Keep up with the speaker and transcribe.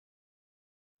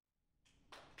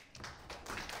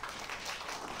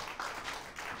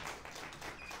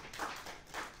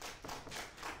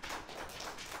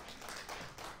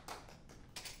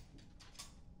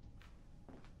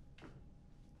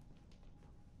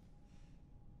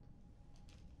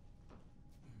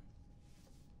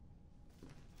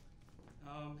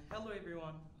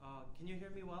Can you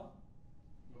hear me well?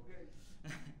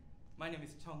 Okay. My name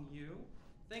is Chung Yoo.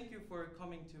 Thank you for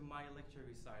coming to my lecture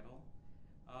recital.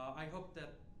 I hope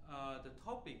that the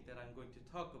topic that I'm going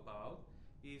to talk about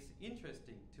is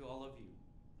interesting to all of you.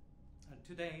 And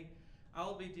today,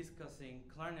 I'll be discussing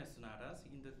clarinet sonatas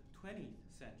in the 20th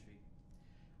century.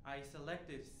 I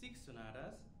selected 6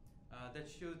 sonatas that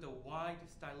show the wide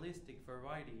stylistic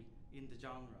variety in the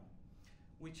genre,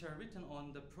 which are written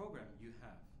on the program you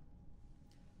have.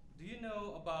 Do you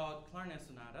know about clarinet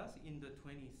sonatas in the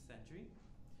 20th century?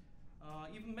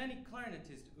 Even many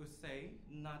clarinetists would say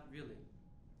not really.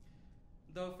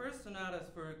 The first sonatas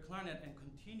for clarinet and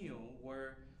continuo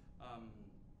were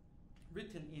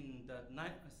written in the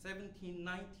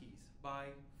 1790s by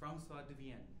François de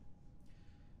Vienne.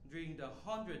 During the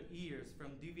 100 years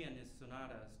from de Vienne's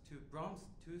sonatas to Brahms'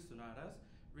 2 sonatas,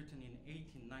 written in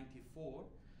 1894,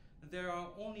 there are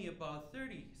only about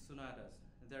 30 sonatas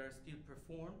that are still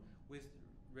performed with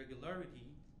regularity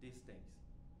these days.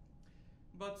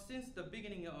 But since the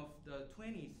beginning of the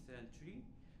 20th century,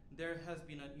 there has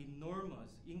been an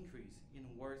enormous increase in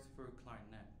works for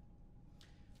clarinet.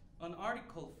 An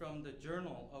article from the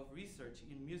Journal of Research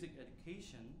in Music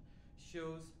Education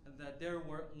shows that there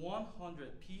were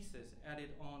 100 pieces added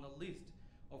on a list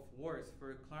of works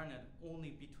for clarinet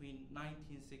only between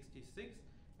 1966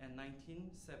 and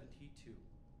 1972.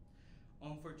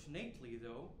 Unfortunately,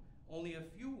 though, only a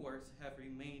few works have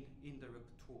remained in the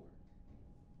repertoire.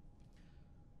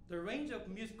 The range of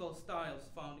musical styles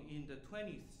found in the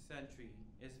 20th century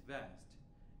is vast,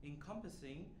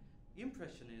 encompassing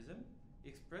Impressionism,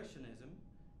 Expressionism,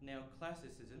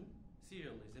 Neoclassicism,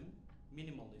 Serialism,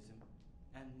 Minimalism,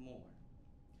 and more.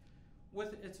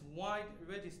 With its wide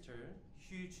register,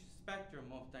 huge spectrum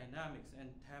of dynamics and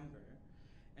timbre,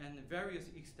 and various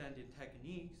extended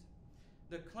techniques,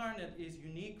 the clarinet is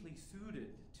uniquely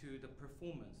suited to the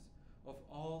performance of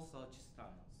all such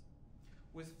styles,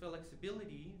 with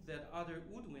flexibility that other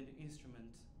woodwind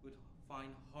instruments would find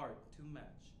hard to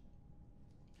match.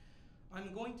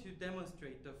 I'm going to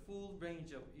demonstrate the full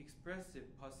range of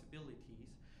expressive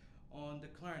possibilities on the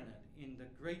clarinet in the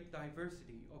great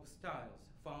diversity of styles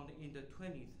found in the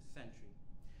 20th century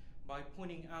by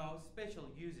pointing out special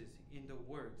uses in the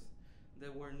works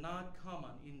that were not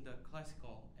common in the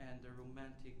classical and the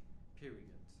romantic periods.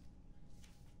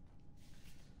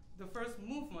 The first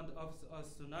movement of a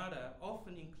sonata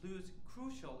often includes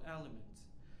crucial elements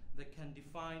that can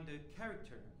define the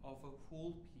character of a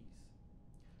whole piece.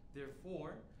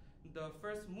 Therefore, the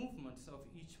first movements of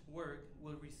each work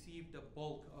will receive the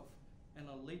bulk of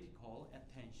analytical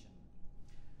attention,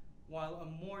 while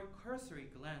a more cursory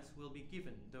glance will be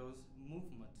given those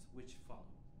movements which follow.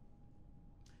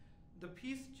 The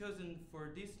piece chosen for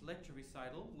this lecture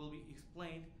recital will be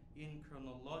explained in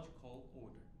chronological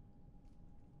order.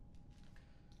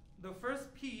 The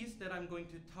first piece that I'm going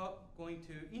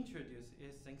to introduce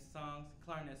is Saint-Saëns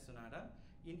Clarinet Sonata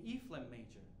in E flat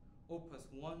major, Opus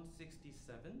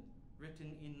 167,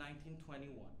 written in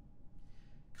 1921.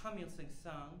 Camille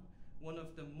Saint-Saëns, one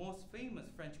of the most famous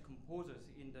French composers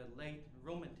in the late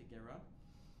Romantic era,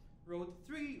 wrote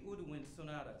 3 woodwind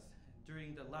sonatas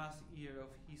during the last year of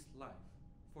his life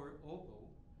for oboe,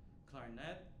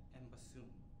 clarinet, and bassoon.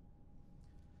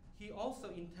 He also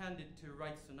intended to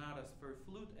write sonatas for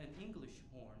flute and English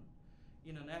horn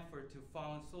in an effort to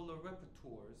found solo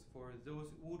repertoires for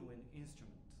those woodwind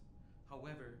instruments.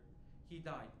 However, he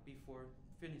died before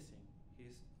finishing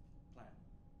his plan.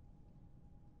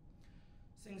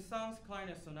 Saint-Saëns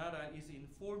Clarinet Sonata is in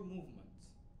 4 movements.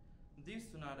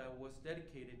 This sonata was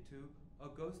dedicated to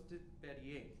Auguste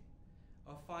Berrier,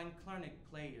 a fine clarinet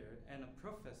player and a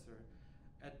professor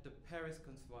at the Paris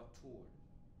Conservatoire.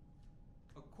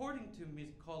 According to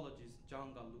musicologist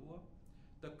Jean Gallois,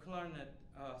 the clarinet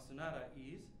sonata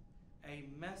is a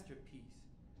masterpiece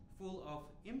full of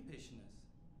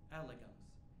impassionedness,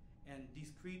 elegance, and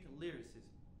discreet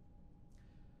lyricism.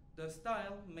 The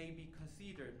style may be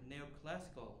considered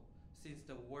neoclassical since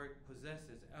the work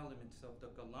possesses elements of the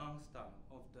galant style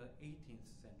of the 18th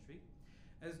century,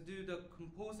 as do the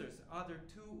composer's other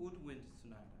 2 woodwind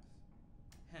sonatas.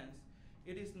 Hence,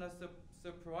 it is not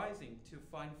surprising to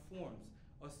find forms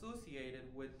associated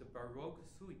with the Baroque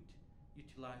suite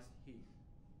utilized here.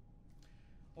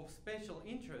 Of special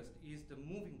interest is the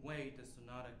moving way the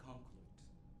sonata concludes.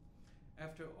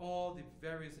 After all the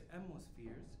various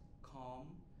atmospheres, calm,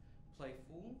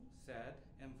 playful, sad,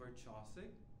 and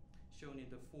virtuosic, shown in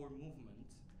the 4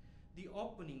 movements, the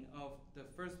opening of the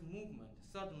first movement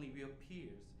suddenly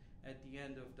reappears at the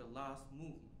end of the last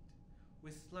movement,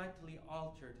 with slightly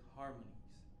altered harmonies.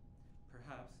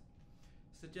 Perhaps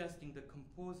suggesting the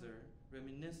composer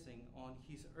reminiscing on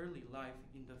his early life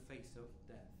in the face of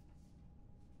death.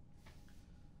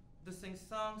 The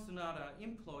Saint-Saëns Sonata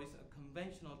employs a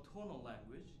conventional tonal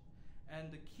language,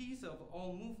 and the keys of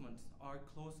all movements are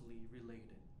closely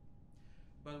related.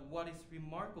 But what is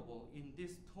remarkable in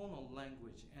this tonal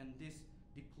language and this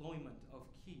deployment of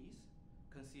keys,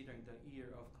 considering the year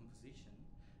of composition,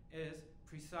 is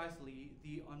precisely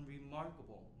the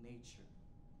unremarkable nature.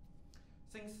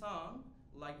 Saint-Saëns,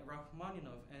 like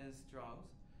Rachmaninoff and Strauss,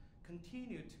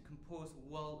 continued to compose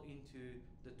well into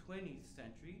the 20th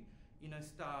century in a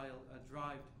style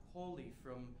derived wholly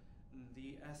from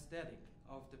the aesthetic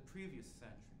of the previous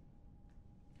century,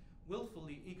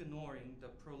 willfully ignoring the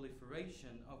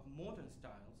proliferation of modern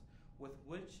styles with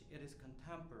which it is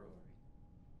contemporary.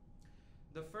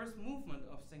 The first movement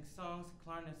of Saint-Saëns'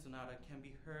 Clarinet Sonata can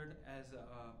be heard as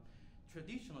a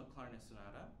traditional clarinet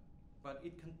sonata, but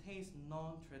it contains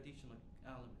non-traditional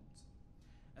elements.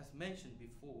 As mentioned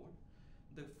before,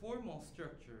 the formal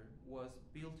structure was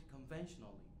built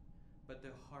conventionally, but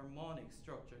the harmonic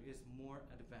structure is more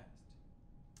advanced.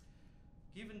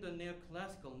 Given the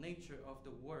neoclassical nature of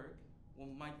the work,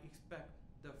 one might expect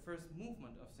the first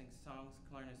movement of Saint-Saëns'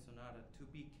 Clarinet Sonata to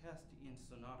be cast in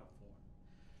sonata form.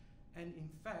 And in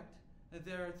fact,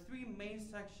 there are three main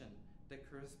sections that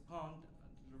correspond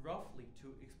roughly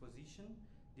to exposition,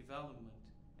 development,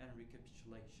 and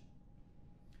recapitulation.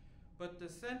 But the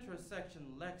central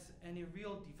section lacks any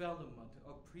real development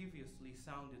of previously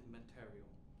sounded material.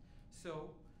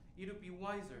 So it would be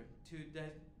wiser to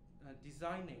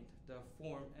designate the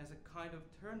form as a kind of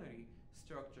ternary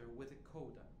structure with a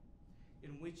coda,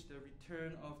 in which the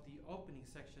return of the opening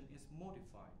section is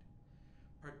modified,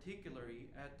 particularly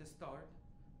at the start,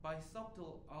 by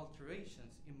subtle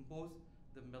alterations in both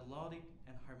the melodic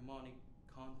and harmonic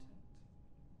content.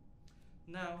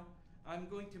 Now, I'm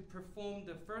going to perform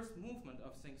the first movement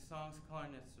of Saint-Saëns'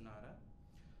 Clarinet Sonata.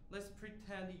 Let's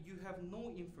pretend you have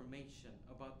no information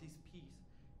about this piece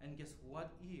and guess what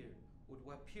year or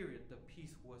what period the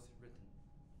piece was written.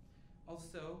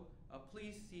 Also,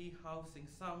 please see how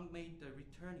Saint-Saëns made the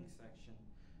returning section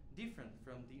different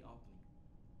from the opening.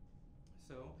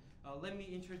 So, let me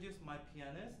introduce my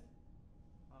pianist.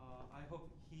 I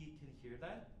hope he can hear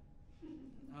that.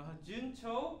 Jun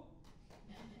Cho.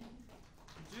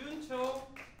 Jun Cho.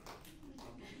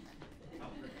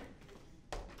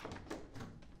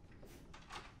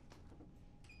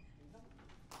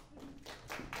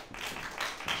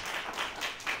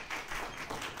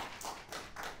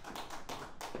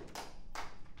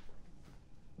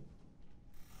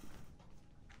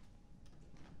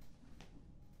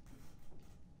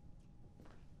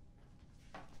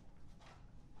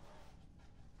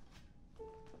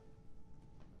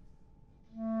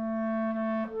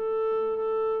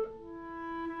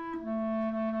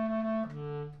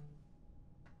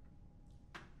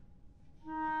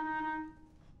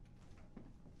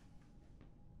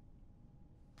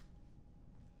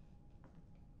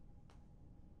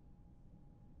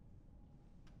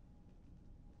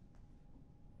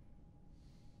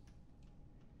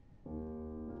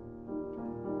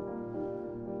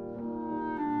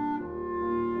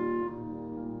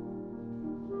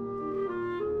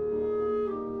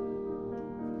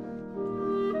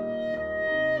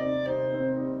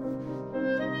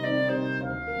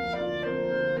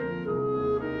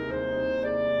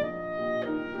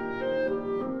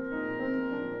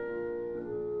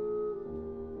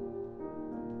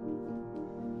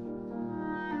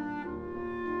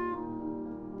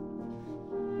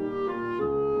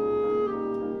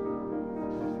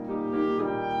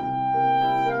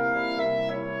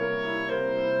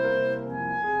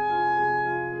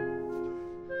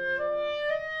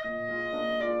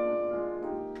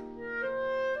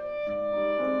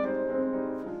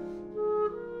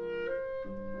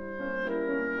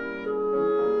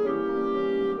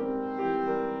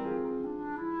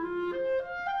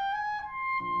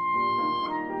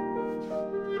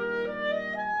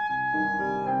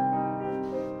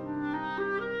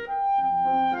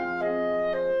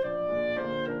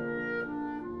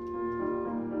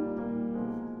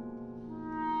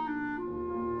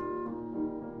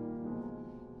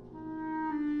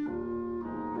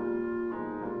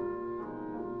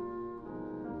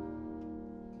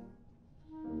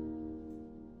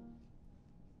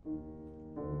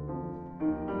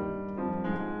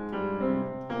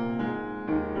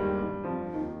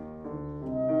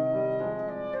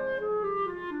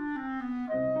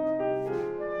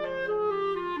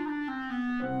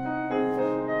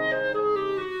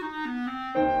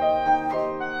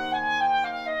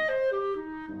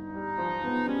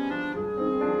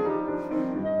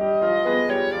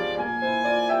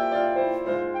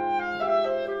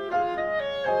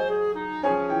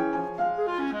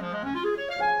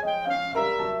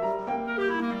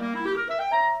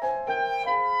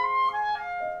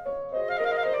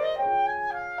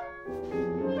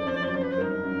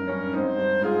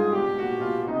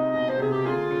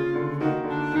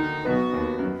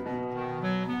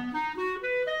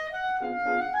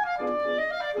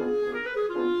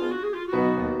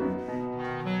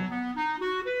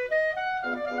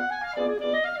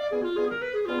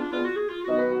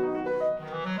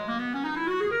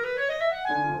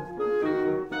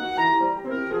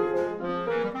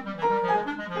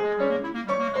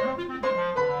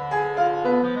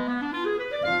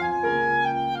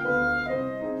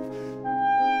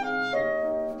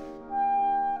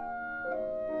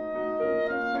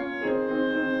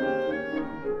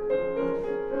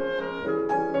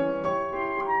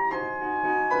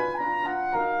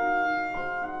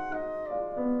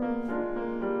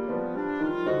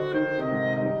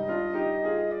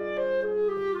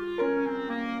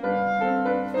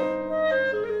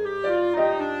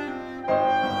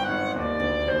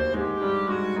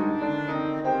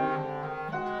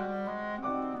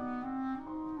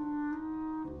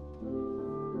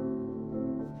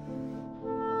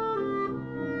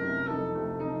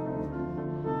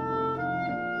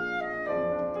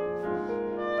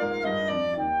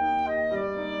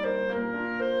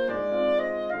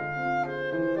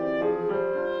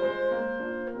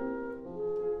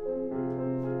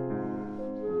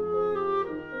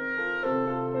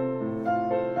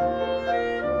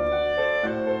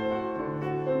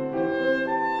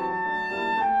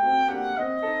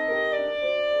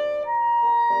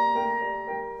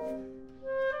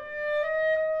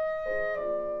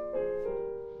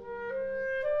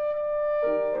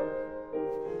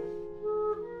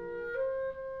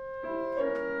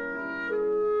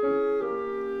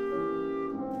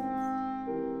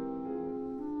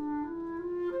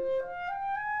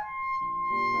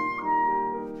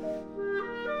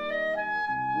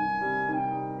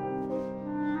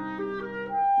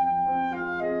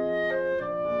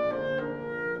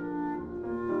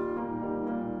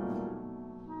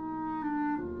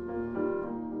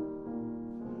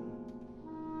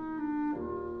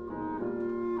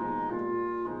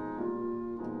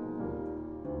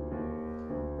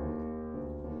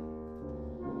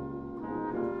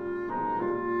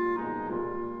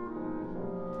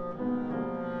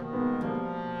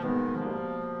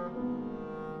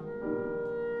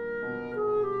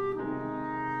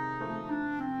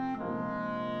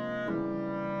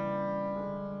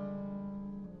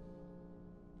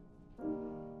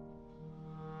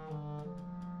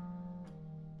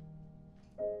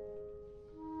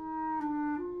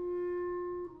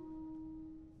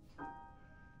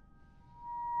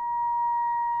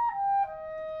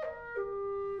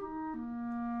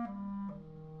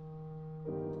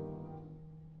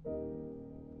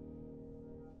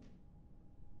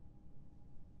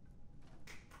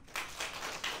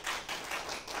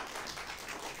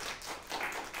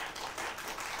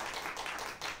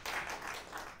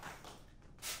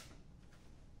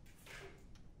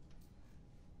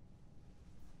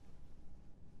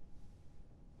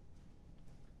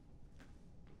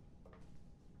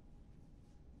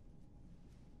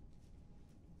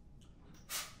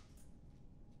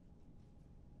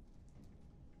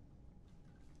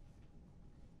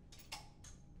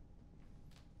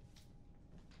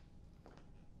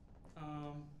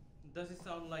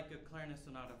 sound like a clarinet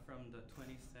sonata from the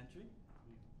 20th century.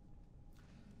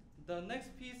 The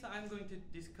next piece I'm going to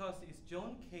discuss is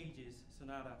John Cage's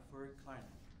Sonata for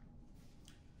Clarinet.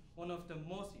 One of the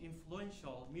most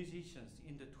influential musicians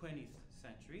in the 20th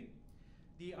century,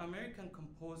 the American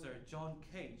composer John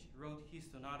Cage wrote his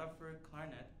Sonata for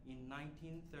Clarinet in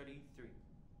 1933.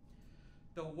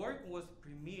 The work was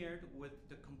premiered with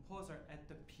the composer at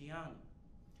the piano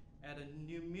at a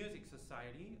New Music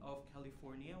Society of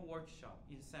California workshop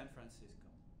in San Francisco,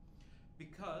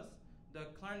 because the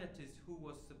clarinetist who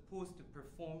was supposed to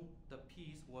perform the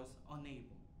piece was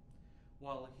unable,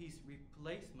 while his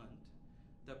replacement,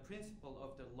 the principal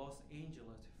of the Los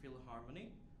Angeles Philharmonic,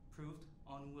 proved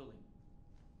unwilling.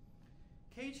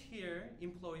 Cage here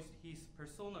employs his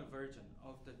personal version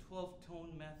of the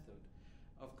 12-tone method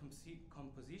of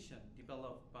composition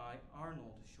developed by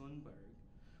Arnold Schoenberg,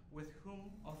 with whom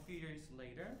a few years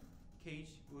later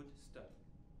Cage would study.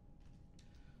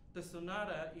 The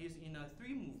sonata is in a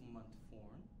 3-movement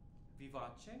form: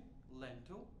 vivace,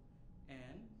 lento,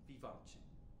 and vivace.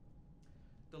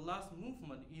 The last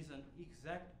movement is an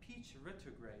exact pitch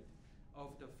retrograde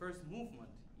of the first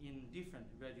movement in different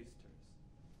registers.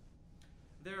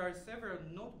 There are several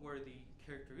noteworthy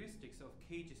characteristics of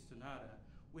Cage's sonata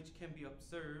which can be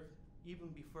observed even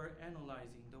before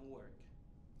analyzing the work.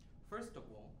 First of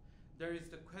all, there is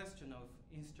the question of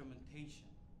instrumentation.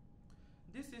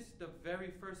 This is the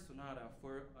very first sonata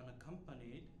for an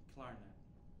accompanied clarinet.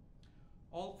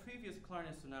 All previous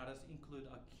clarinet sonatas include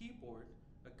a keyboard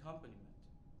accompaniment.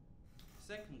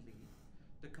 Secondly,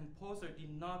 the composer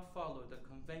did not follow the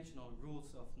conventional rules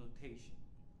of notation.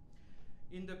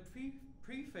 In the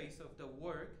preface of the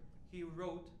work, he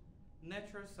wrote,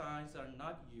 "Natural signs are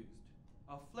not used.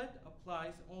 A flat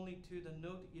applies only to the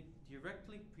note it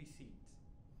directly precedes.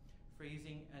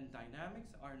 Phrasing and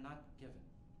dynamics are not given."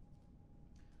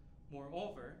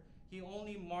 Moreover, he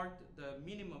only marked the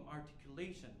minimum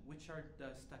articulation, which are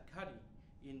the staccati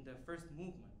in the first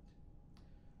movement.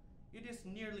 It is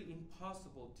nearly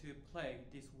impossible to play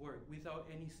this work without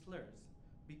any slurs,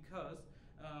 because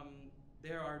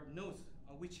there are notes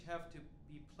which have to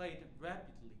be played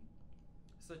rapidly,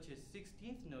 such as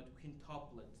 16th note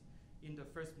quintuplets in the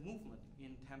first movement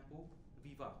in tempo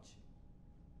vivace.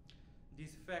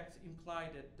 These facts imply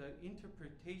that the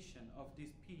interpretation of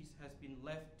this piece has been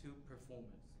left to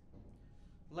performers.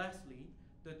 Lastly,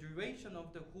 the duration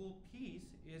of the whole piece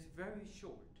is very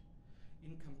short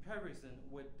in comparison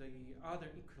with the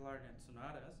other clarinet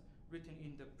sonatas written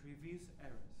in the previous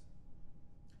eras.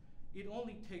 It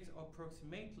only takes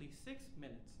approximately 6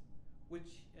 minutes,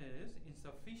 which is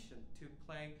insufficient to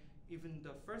play even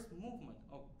the first movement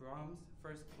of Brahms'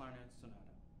 first clarinet sonata.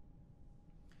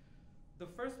 The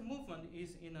first movement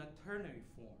is in a ternary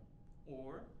form,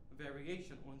 or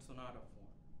variation on sonata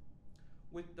form,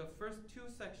 with the first 2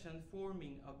 sections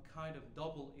forming a kind of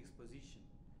double exposition,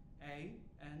 A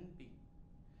and B.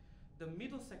 The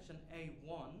middle section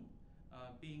A1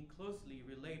 being closely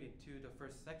related to the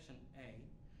first section A,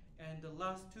 and the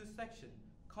last 2 sections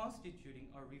constituting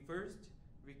a reversed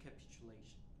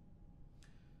recapitulation.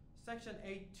 Section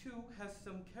A2 has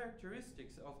some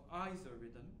characteristics of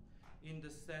isorhythm, in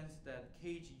the sense that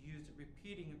Cage used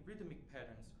repeating rhythmic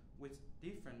patterns with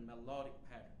different melodic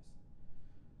patterns,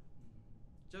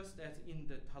 just as in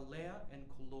the Talea and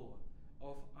Koloa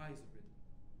of isorhythm.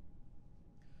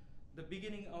 The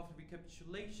beginning of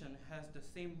recapitulation has the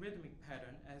same rhythmic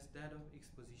pattern as that of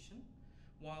exposition,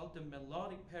 while the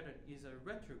melodic pattern is a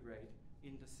retrograde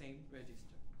in the same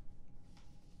register.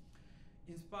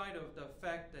 In spite of the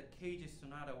fact that Cage's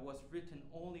sonata was written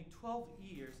only 12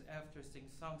 years after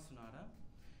Saint-Saëns sonata,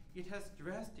 it has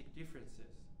drastic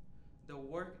differences. The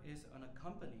work is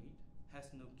unaccompanied,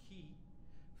 has no key,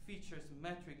 features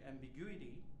metric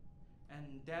ambiguity,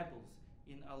 and dabbles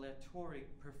in aleatory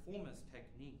performance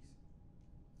techniques.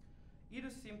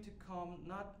 It seemed to come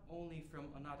not only from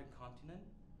another continent,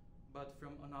 but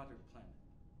from another planet.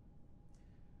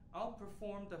 I'll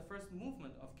perform the first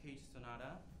movement of Cage's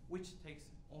sonata, which takes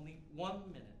only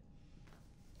 1 minute.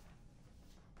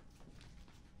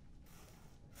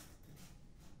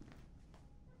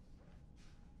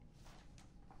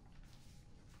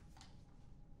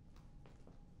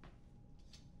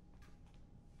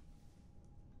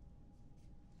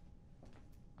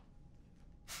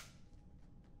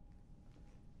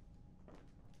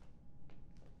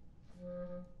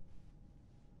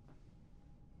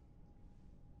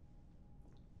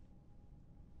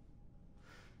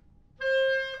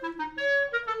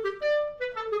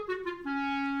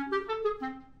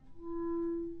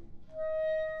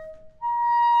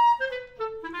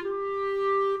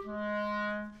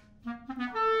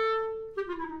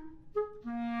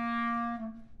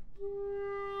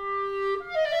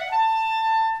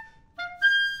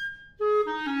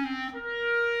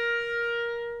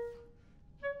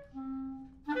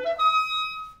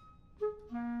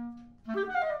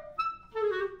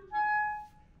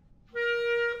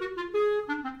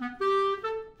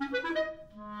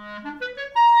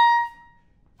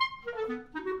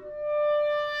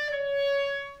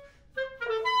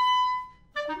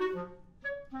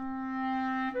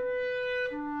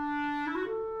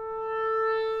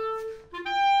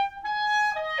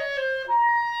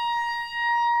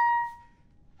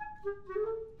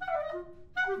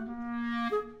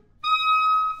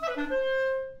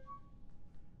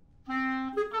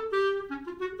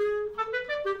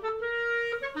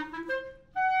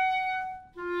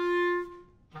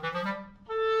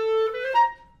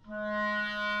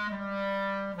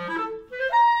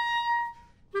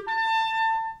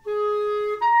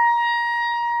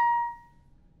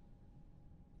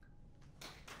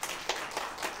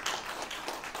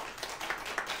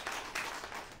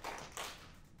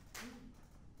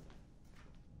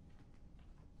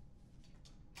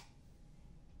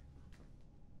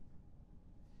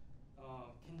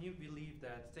 can you believe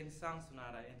that Saint-Saëns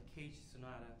Sonata and Cage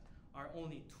Sonata are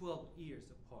only 12 years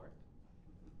apart?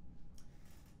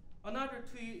 Another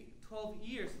 12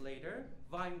 years later,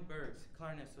 Weinberg's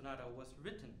Clarinet Sonata was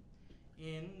written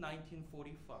in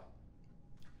 1945.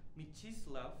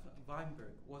 Mieczysław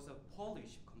Weinberg was a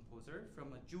Polish composer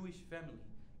from a Jewish family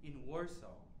in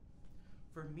Warsaw.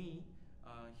 For me,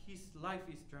 his life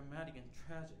is dramatic and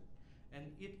tragic, and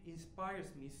it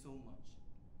inspires me so much.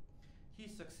 He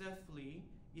successfully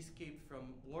escaped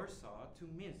from Warsaw to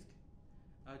Minsk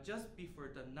just before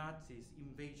the Nazis'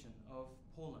 invasion of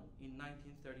Poland in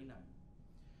 1939.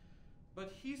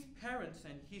 But his parents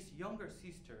and his younger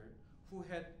sister, who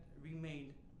had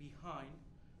remained behind,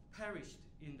 perished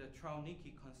in the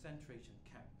Trauniki concentration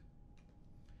camp.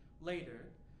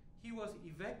 Later, he was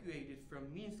evacuated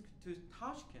from Minsk to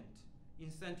Tashkent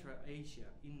in Central Asia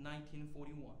in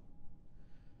 1941.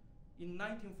 In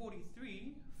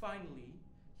 1943, finally,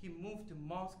 he moved to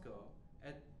Moscow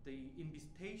at the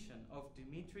invitation of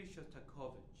Dmitri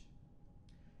Shostakovich.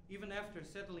 Even after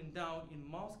settling down in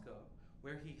Moscow,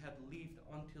 where he had lived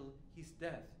until his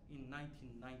death in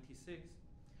 1996,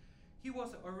 he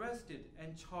was arrested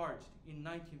and charged in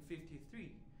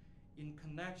 1953 in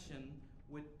connection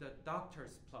with the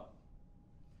Doctor's Plot,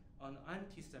 an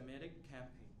anti-Semitic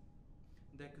campaign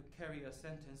that could carry a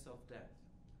sentence of death.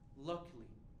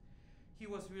 Luckily, he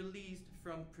was released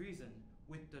from prison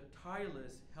with the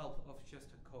tireless help of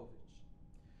Shostakovich.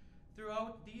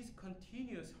 Throughout these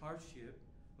continuous hardships,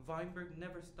 Weinberg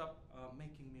never stopped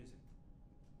making music.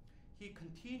 He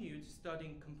continued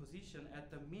studying composition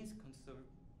at the Minsk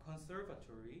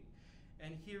Conservatory,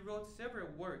 and he wrote several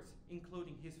works,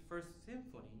 including his first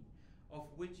symphony, of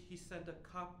which he sent a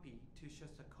copy to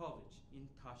Shostakovich in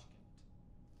Tashkent.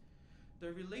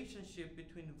 The relationship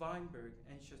between Weinberg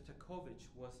and Shostakovich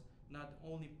was not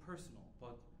only personal,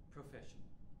 but professional.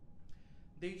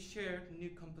 They shared new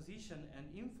composition and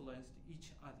influenced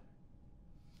each other.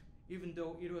 Even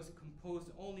though it was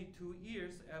composed only 2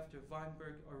 years after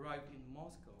Weinberg arrived in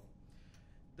Moscow,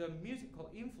 the musical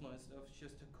influence of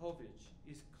Shostakovich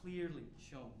is clearly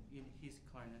shown in his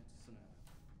Clarinet Sonata.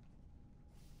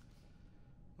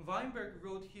 Weinberg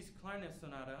wrote his Clarinet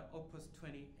Sonata, Opus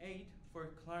 28, for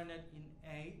clarinet in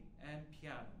A and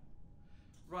piano,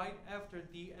 right after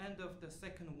the end of the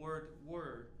Second World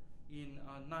War in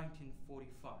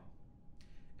 1945.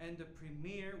 And the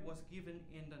premiere was given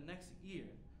in the next year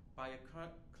by a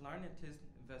clarinetist,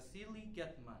 Vasily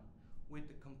Getman, with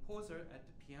the composer at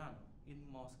the piano in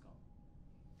Moscow.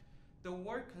 The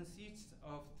work consists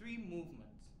of 3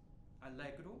 movements: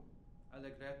 allegro,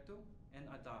 allegretto, and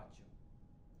adagio.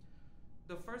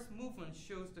 The first movement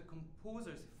shows the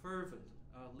composer's fervent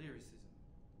lyricism.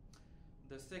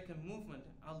 The second movement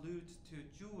alludes to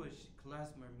Jewish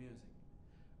klezmer music,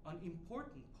 an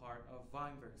important part of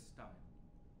Weinberg's style.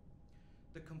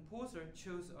 The composer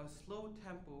chose a slow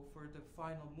tempo for the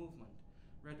final movement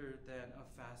rather than a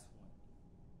fast one.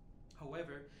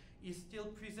 However, it still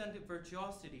presented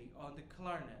virtuosity on the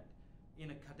clarinet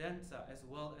in a cadenza as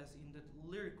well as in the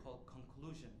lyrical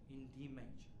conclusion in D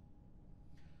major.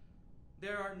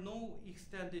 There are no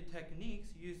extended techniques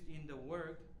used in the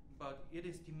work, but it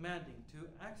is demanding to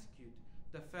execute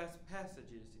the fast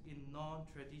passages in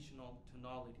non-traditional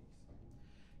tonalities,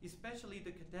 especially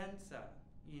the cadenza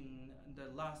in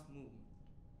the last movement.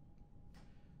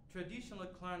 Traditional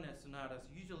clarinet sonatas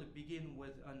usually begin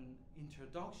with an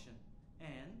introduction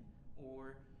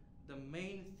or the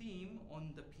main theme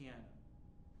on the piano,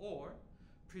 or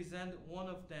present one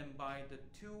of them by the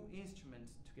 2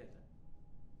 instruments together.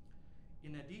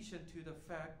 In addition to the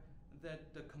fact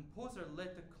that the composer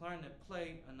let the clarinet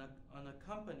play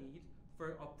unaccompanied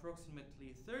for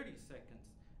approximately 30 seconds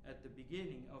at the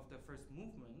beginning of the first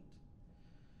movement,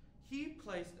 he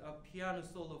placed a piano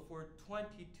solo for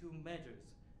 22 measures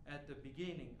at the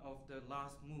beginning of the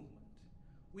last movement,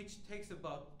 which takes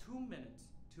about 2 minutes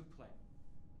to play.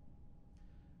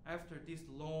 After this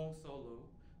long solo,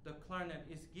 the clarinet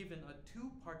is given a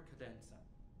 2-part cadenza.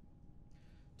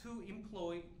 To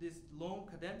employ this long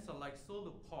cadenza-like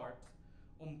solo parts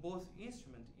on both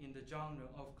instruments in the genre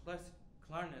of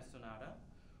clarinet sonata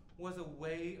was a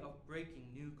way of breaking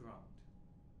new ground.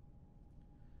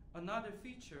 Another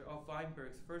feature of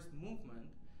Weinberg's first movement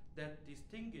that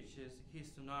distinguishes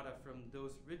his sonata from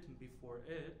those written before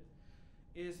it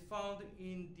is found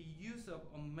in the use of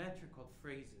metrical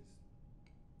phrases.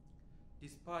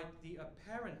 Despite the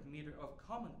apparent meter of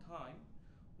common time,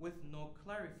 with no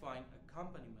clarifying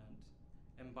accompaniment,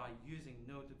 and by using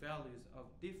note values of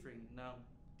differing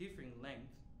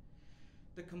length,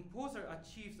 the composer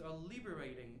achieves a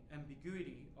liberating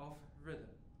ambiguity of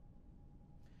rhythm.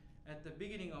 At the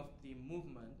beginning of the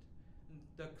movement,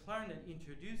 the clarinet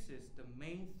introduces the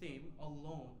main theme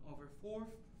alone over 4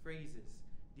 phrases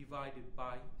divided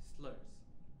by slurs.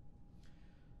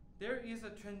 There is a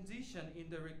transition in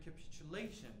the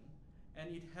recapitulation,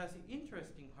 and it has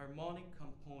interesting harmonic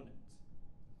components.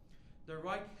 The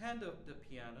right hand of the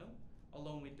piano,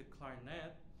 along with the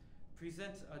clarinet,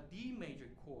 presents a D major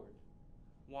chord,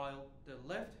 while the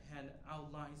left hand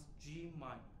outlines G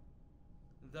minor.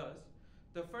 Thus,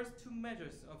 the first 2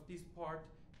 measures of this part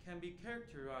can be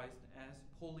characterized as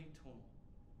polytonal.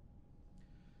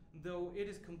 Though it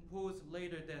is composed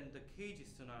later than the Cage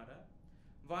Sonata,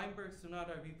 Weinberg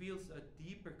Sonata reveals a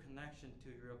deeper connection to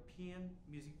European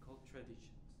musical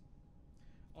traditions.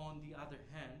 On the other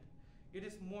hand, it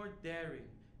is more daring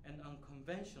and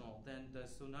unconventional than the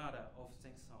Sonata of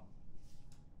Saint-Saëns.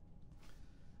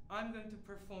 I'm going to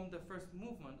perform the first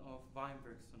movement of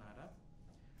Weinberg Sonata.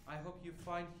 I hope you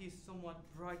find his somewhat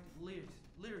bright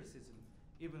lyricism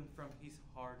even from his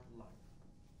hard life.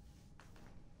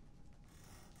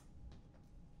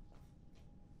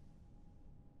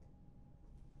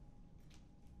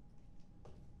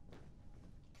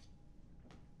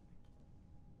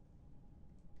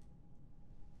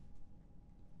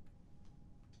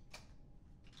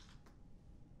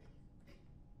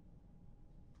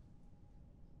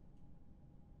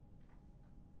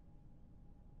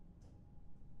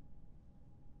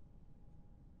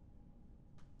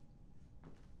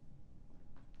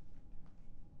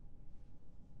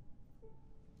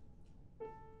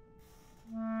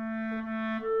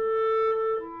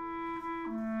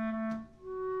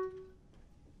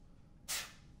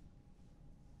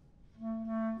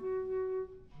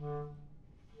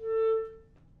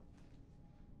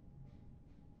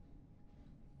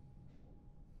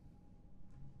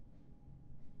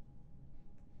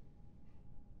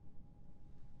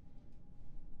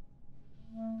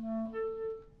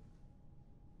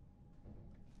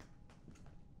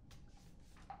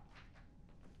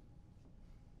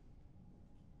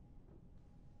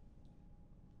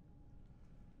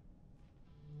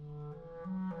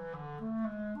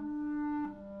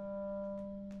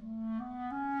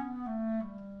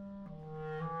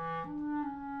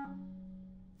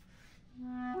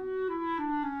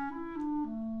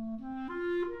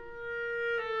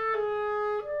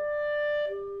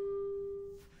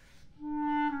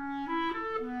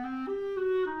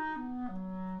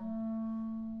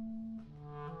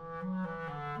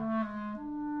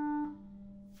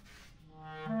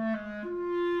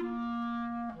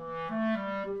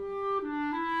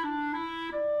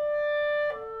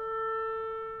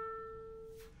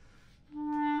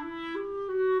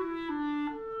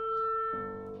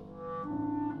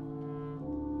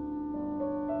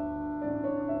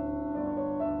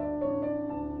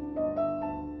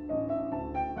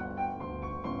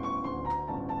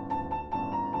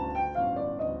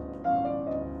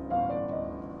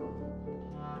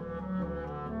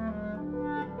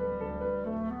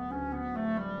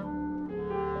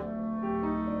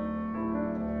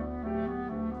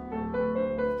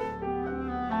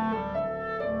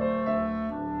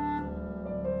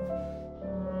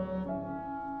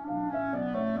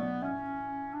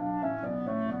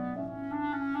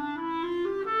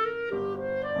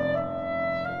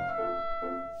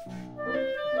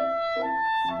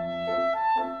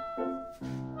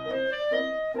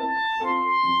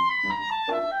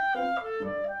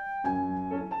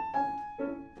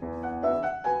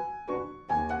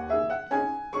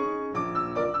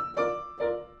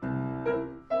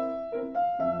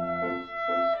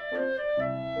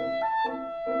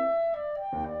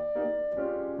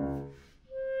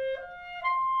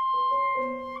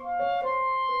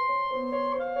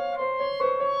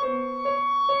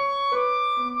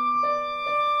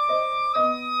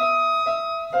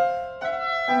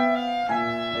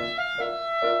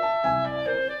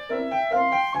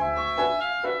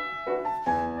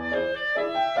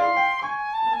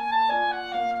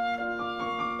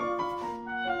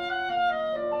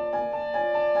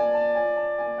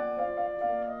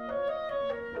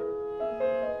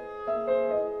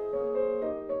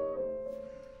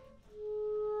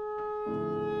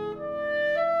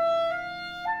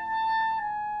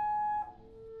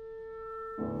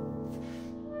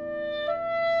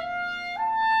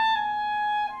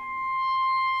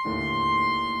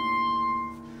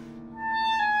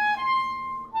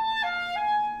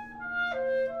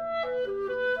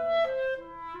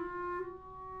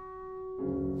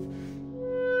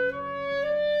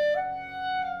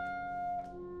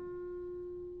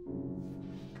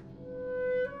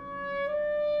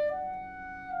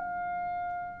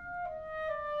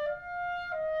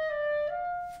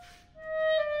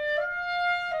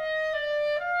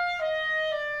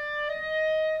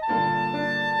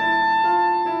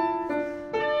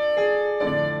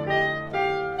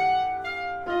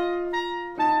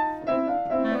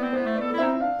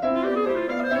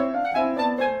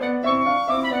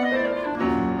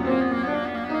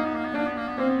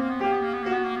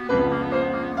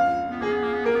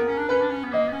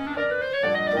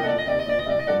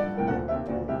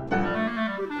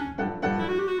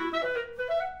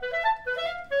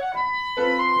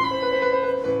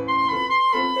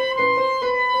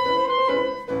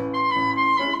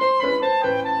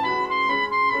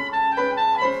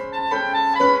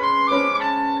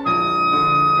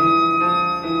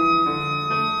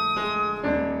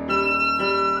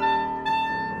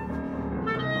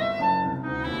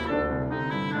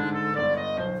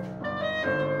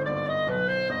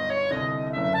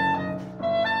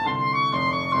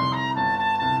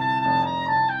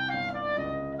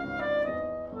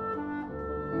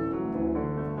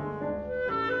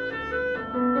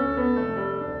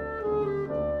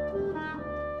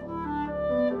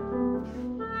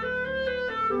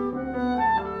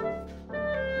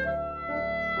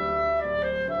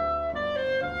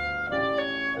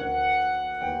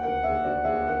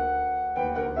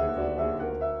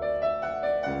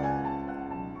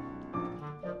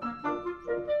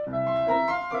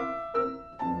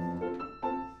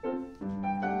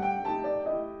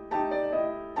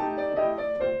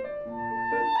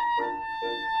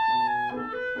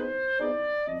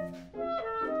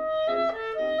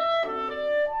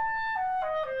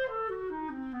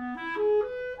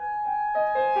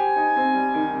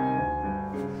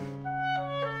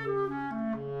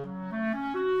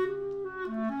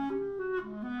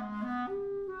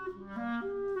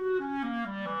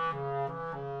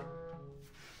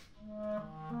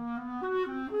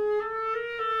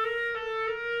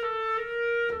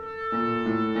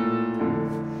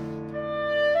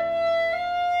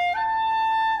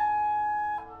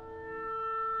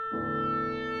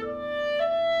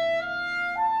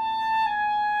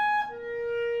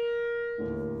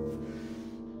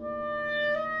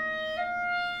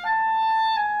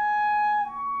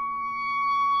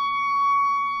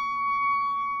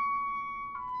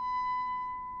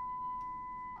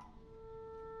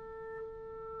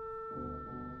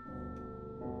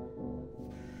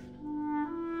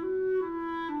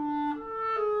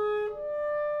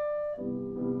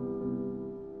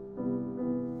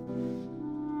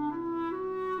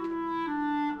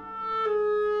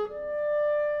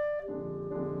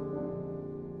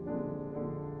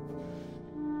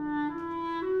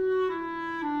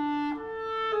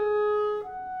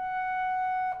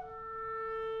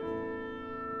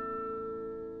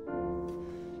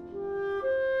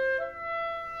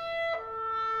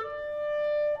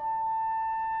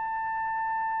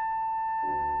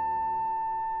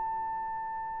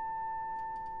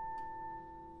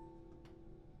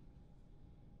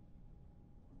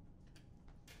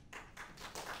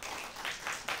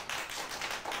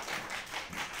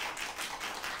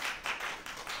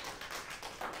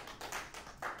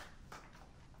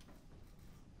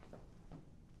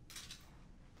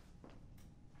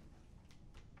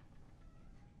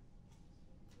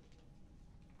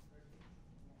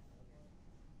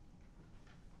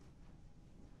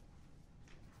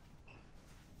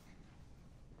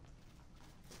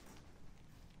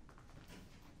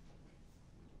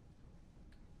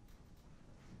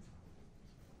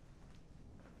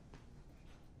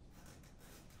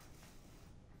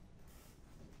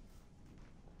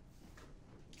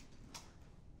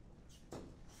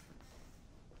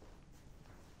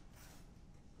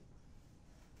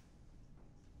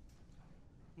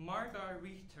 Marga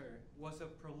Richter was a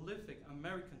prolific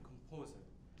American composer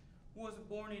who was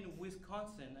born in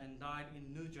Wisconsin and died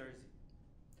in New Jersey.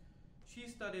 She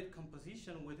studied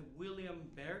composition with William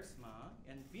Bergsma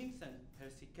and Vincent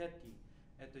Persichetti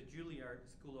at the Juilliard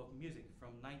School of Music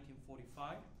from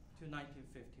 1945 to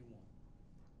 1951.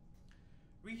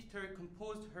 Richter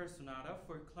composed her sonata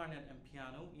for clarinet and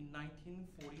piano in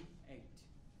 1948.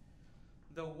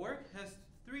 The work has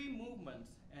 3 movements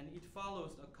and it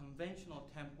follows a conventional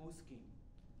tempo scheme: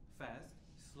 fast,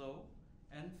 slow,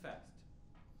 and fast.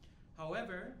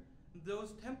 However,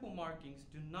 those tempo markings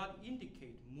do not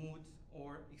indicate moods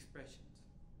or expressions.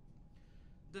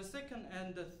 The second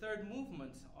and the third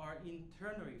movements are in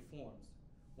ternary forms,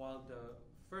 while the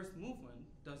first movement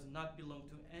does not belong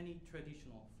to any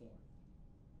traditional form.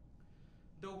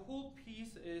 The whole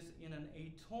piece is in an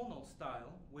atonal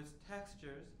style with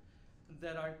textures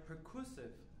that are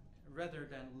percussive rather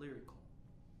than lyrical.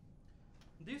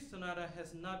 This sonata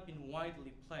has not been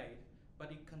widely played,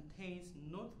 but it contains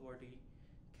noteworthy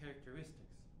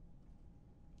characteristics.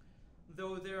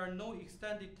 Though there are no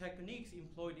extended techniques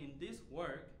employed in this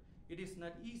work, it is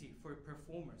not easy for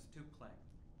performers to play.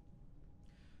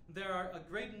 There are a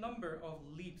great number of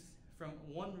leaps from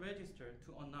one register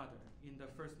to another in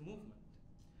the first movement.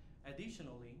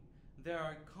 Additionally, there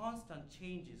are constant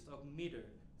changes of meter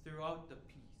throughout the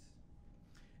piece,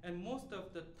 and most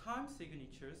of the time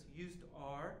signatures used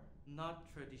are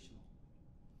not traditional.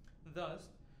 Thus,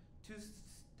 to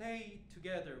stay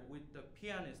together with the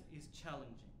pianist is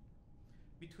challenging.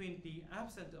 Between the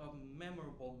absence of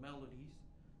memorable melodies,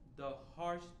 the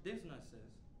harsh dissonances,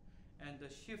 and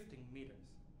the shifting meters.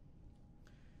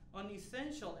 An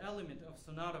essential element of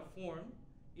sonata form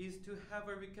is to have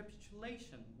a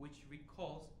recapitulation which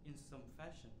recalls, in some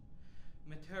fashion,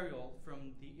 material from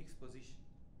the exposition.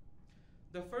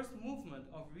 The first movement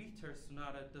of Richter's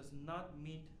sonata does not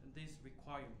meet this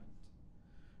requirement,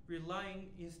 relying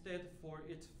instead for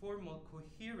its formal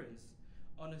coherence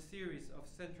on a series of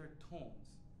centered tones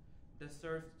that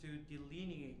serves to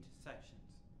delineate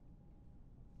sections.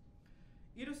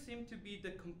 It seemed to be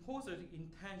the composer's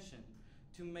intention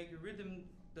to make rhythm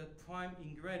the prime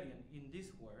ingredient in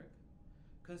this work,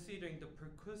 considering the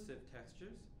percussive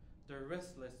textures, the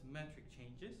restless metric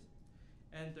changes,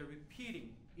 and the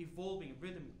repeating, evolving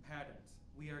rhythmic patterns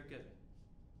we are given.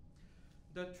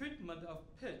 The treatment of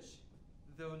pitch,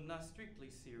 though not strictly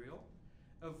serial,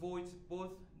 avoids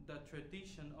both the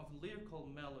tradition of lyrical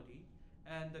melody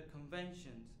and the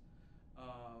conventions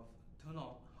of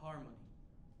tonal harmony.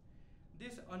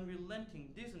 This unrelenting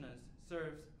dissonance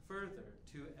serves further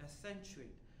to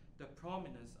accentuate the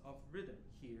prominence of rhythm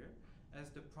here as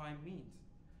the prime means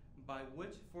by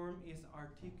which form is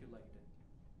articulated.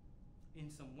 In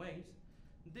some ways,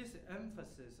 this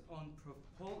emphasis on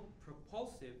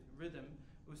propulsive rhythm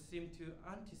would seem to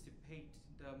anticipate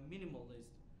the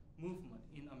minimalist movement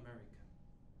in America.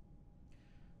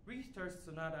 Richter's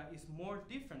sonata is more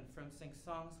different from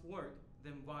Saint-Saëns' work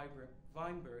than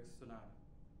Weinberg's sonata.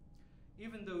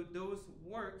 Even though those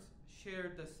works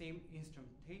share the same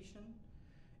instrumentation,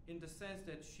 in the sense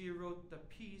that she wrote the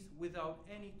piece without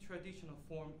any traditional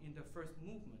form in the first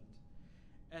movement,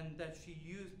 and that she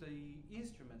used the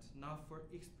instruments not for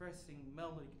expressing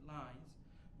melodic lines,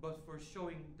 but for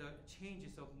showing the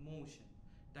changes of motion,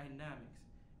 dynamics,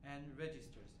 and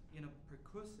registers in a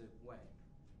percussive way.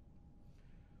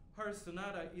 Her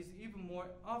sonata is even more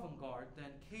avant-garde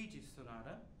than Cage's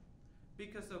sonata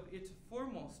because of its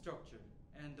formal structure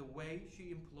and the way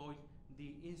she employed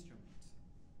the instruments.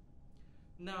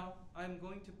 Now, I'm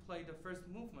going to play the first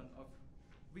movement of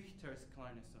Richter's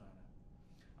Clarinet Sonata.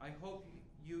 I hope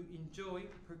you enjoy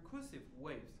percussive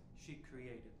waves she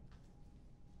created.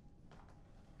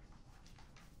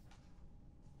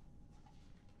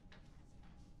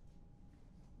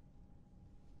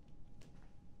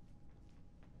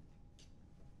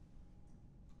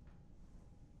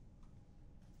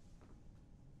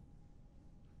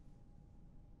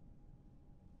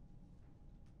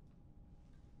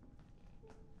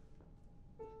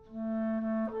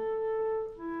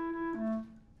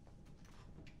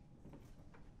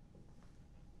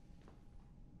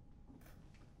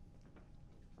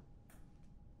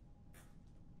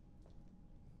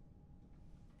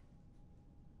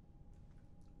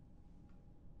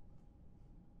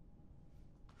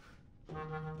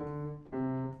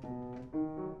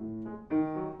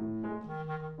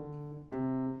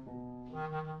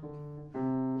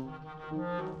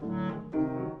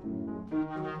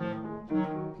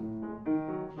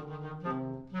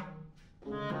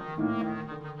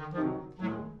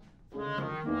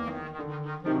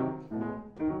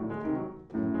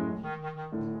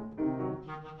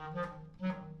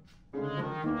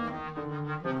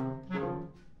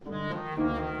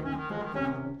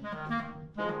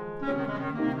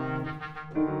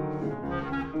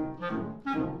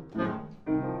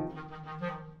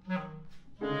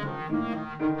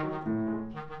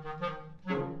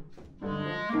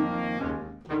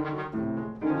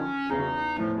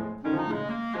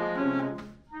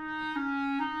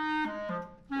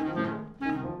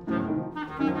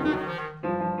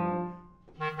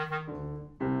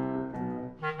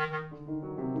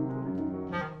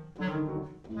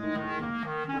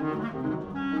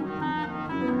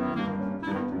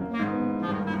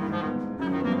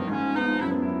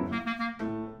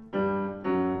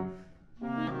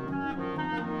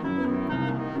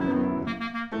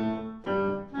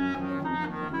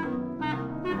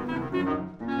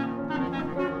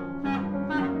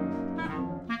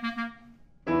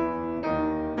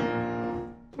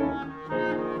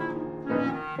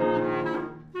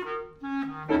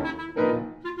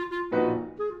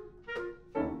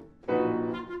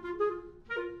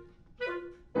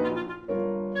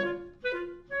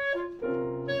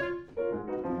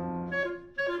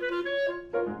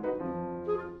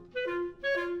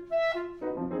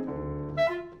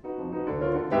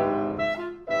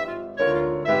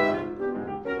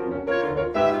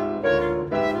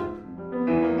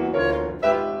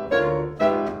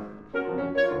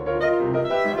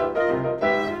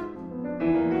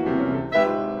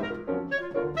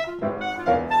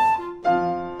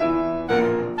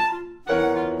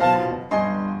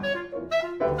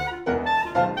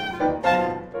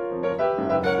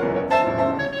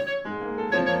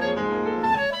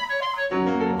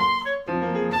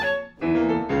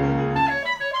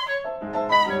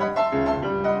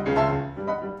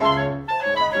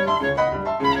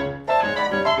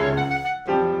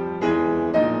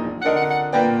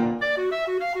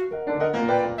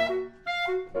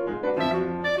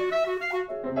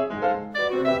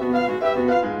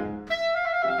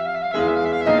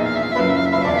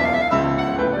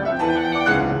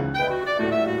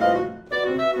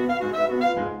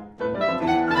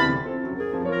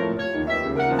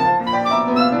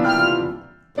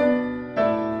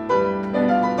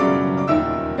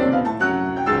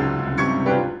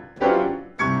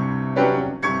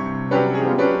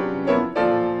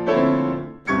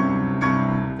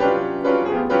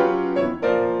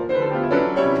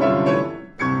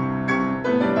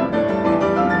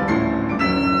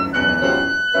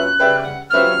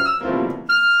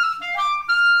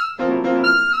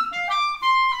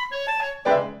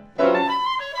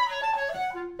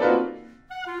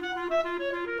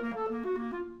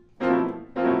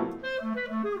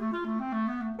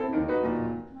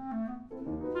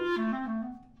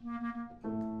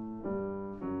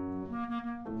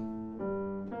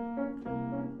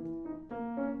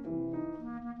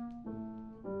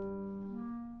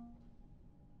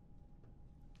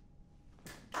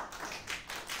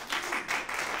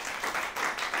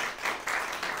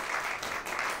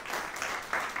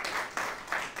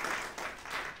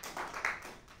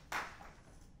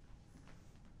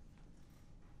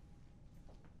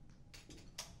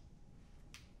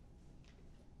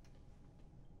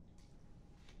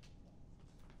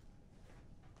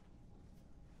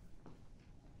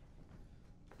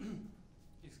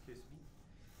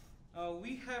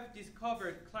 We have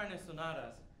discovered clarinet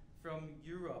sonatas from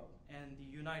Europe and the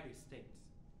United States.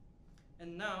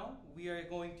 And now we are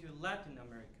going to Latin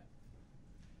America.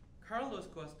 Carlos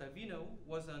Guastavino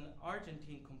was an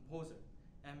Argentine composer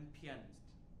and pianist.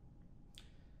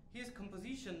 His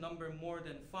composition number more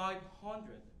than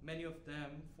 500, many of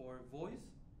them for voice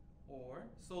or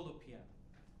solo piano.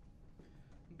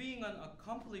 Being an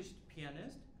accomplished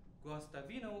pianist,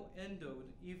 Guastavino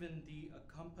endowed even the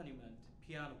accompaniment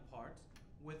piano parts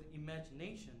with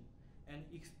imagination and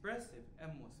expressive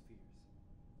atmospheres.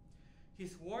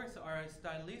 His works are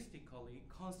stylistically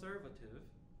conservative,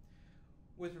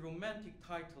 with romantic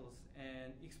titles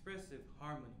and expressive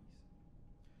harmonies.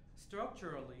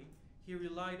 Structurally, he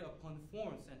relied upon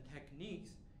forms and techniques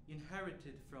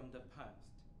inherited from the past.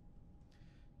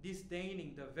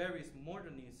 Disdaining the various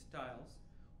modernist styles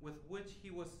with which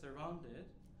he was surrounded,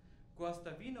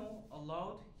 Guastavino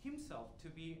allowed himself to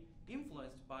be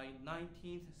influenced by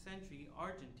 19th century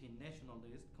Argentine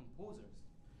nationalist composers,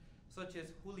 such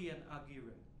as Julian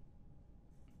Aguirre.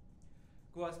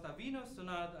 Guastavino's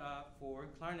sonata for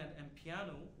clarinet and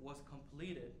piano was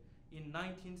completed in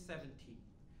 1970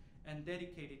 and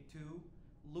dedicated to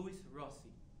Luis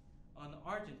Rossi, an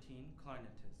Argentine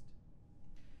clarinetist.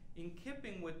 In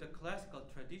keeping with the classical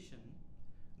tradition,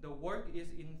 the work is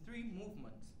in 3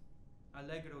 movements: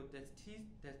 Allegro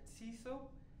deciso,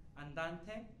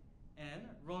 Andante, and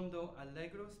Rondo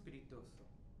Allegro spiritoso.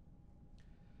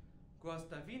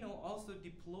 Guastavino also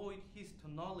deployed his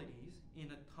tonalities in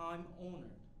a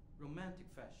time-honored romantic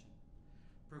fashion,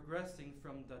 progressing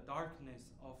from the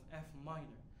darkness of F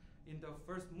minor in the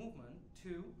first movement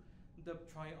to the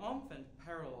triumphant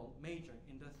parallel major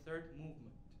in the 3rd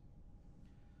movement.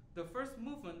 The first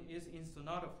movement is in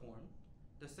sonata form,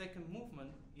 the second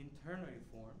movement in ternary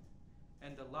form,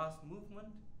 and the last movement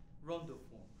rondo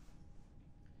form.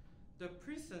 The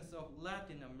presence of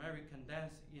Latin American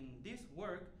dance in this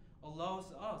work allows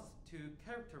us to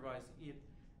characterize it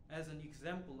as an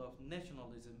example of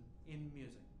nationalism in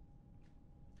music.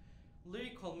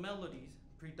 Lyrical melodies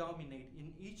predominate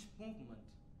in each movement,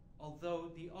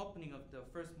 although the opening of the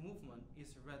first movement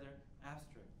is rather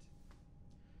abstract.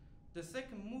 The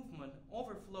second movement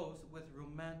overflows with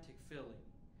romantic feeling,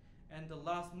 and the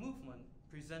last movement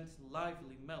presents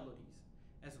lively melodies,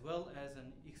 as well as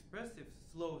an expressive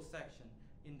slow section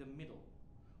in the middle,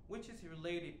 which is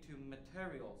related to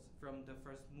materials from the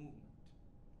first movement.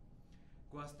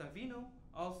 Guastavino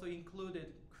also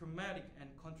included chromatic and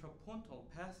contrapuntal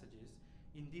passages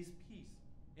in this piece,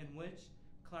 in which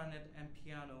clarinet and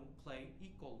piano play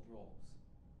equal roles.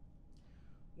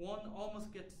 One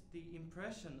almost gets the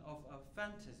impression of a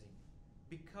fantasy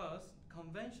because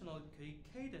conventional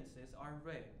cadences are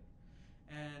rare,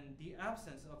 and the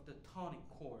absence of the tonic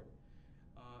chord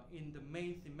in the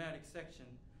main thematic section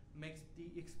makes the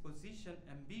exposition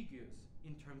ambiguous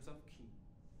in terms of key.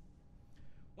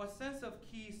 What sense of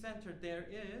key center there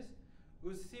is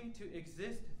would seem to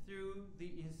exist through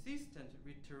the insistent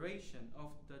reiteration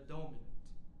of the dominant.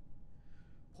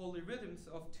 Polyrhythms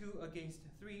of 2 against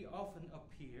 3 often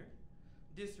appear.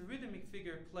 This rhythmic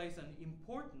figure plays an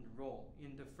important role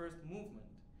in the first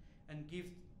movement and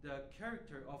gives the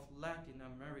character of Latin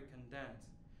American dance,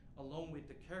 along with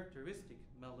the characteristic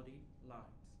melody lines.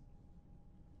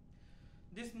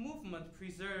 This movement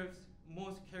preserves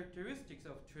most characteristics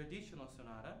of traditional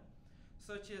sonata,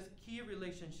 such as key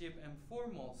relationship and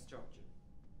formal structure.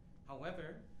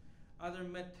 However, other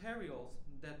materials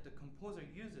that the composer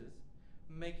uses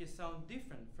make it sound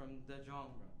different from the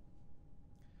genre.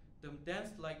 The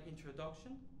dance-like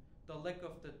introduction, the lack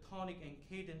of the tonic and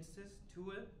cadences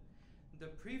to it, the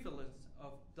prevalence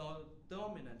of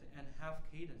dominant and half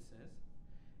cadences,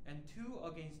 and 2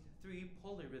 against 3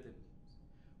 polyrhythms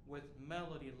with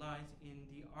melody lines in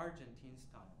the Argentine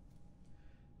style.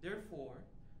 Therefore,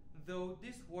 though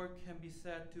this work can be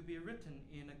said to be written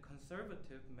in a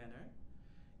conservative manner,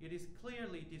 it is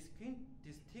clearly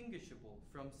distinguishable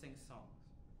from Saint-Saëns.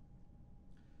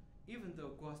 Even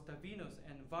though Guastavino's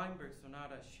and Weinberg's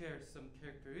sonata shared some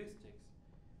characteristics,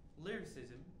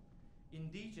 lyricism,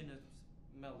 indigenous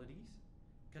melodies,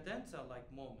 cadenza-like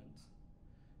moments,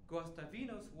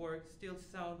 Guastavino's work still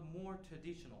sound more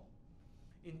traditional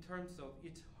in terms of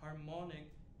its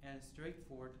harmonic and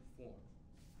straightforward form.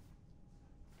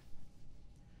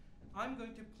 I'm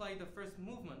going to play the first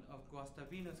movement of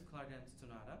Guastavino's Clarinet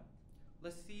Sonata.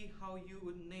 Let's see how you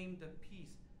would name the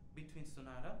piece between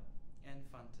sonata and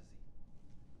fantasy.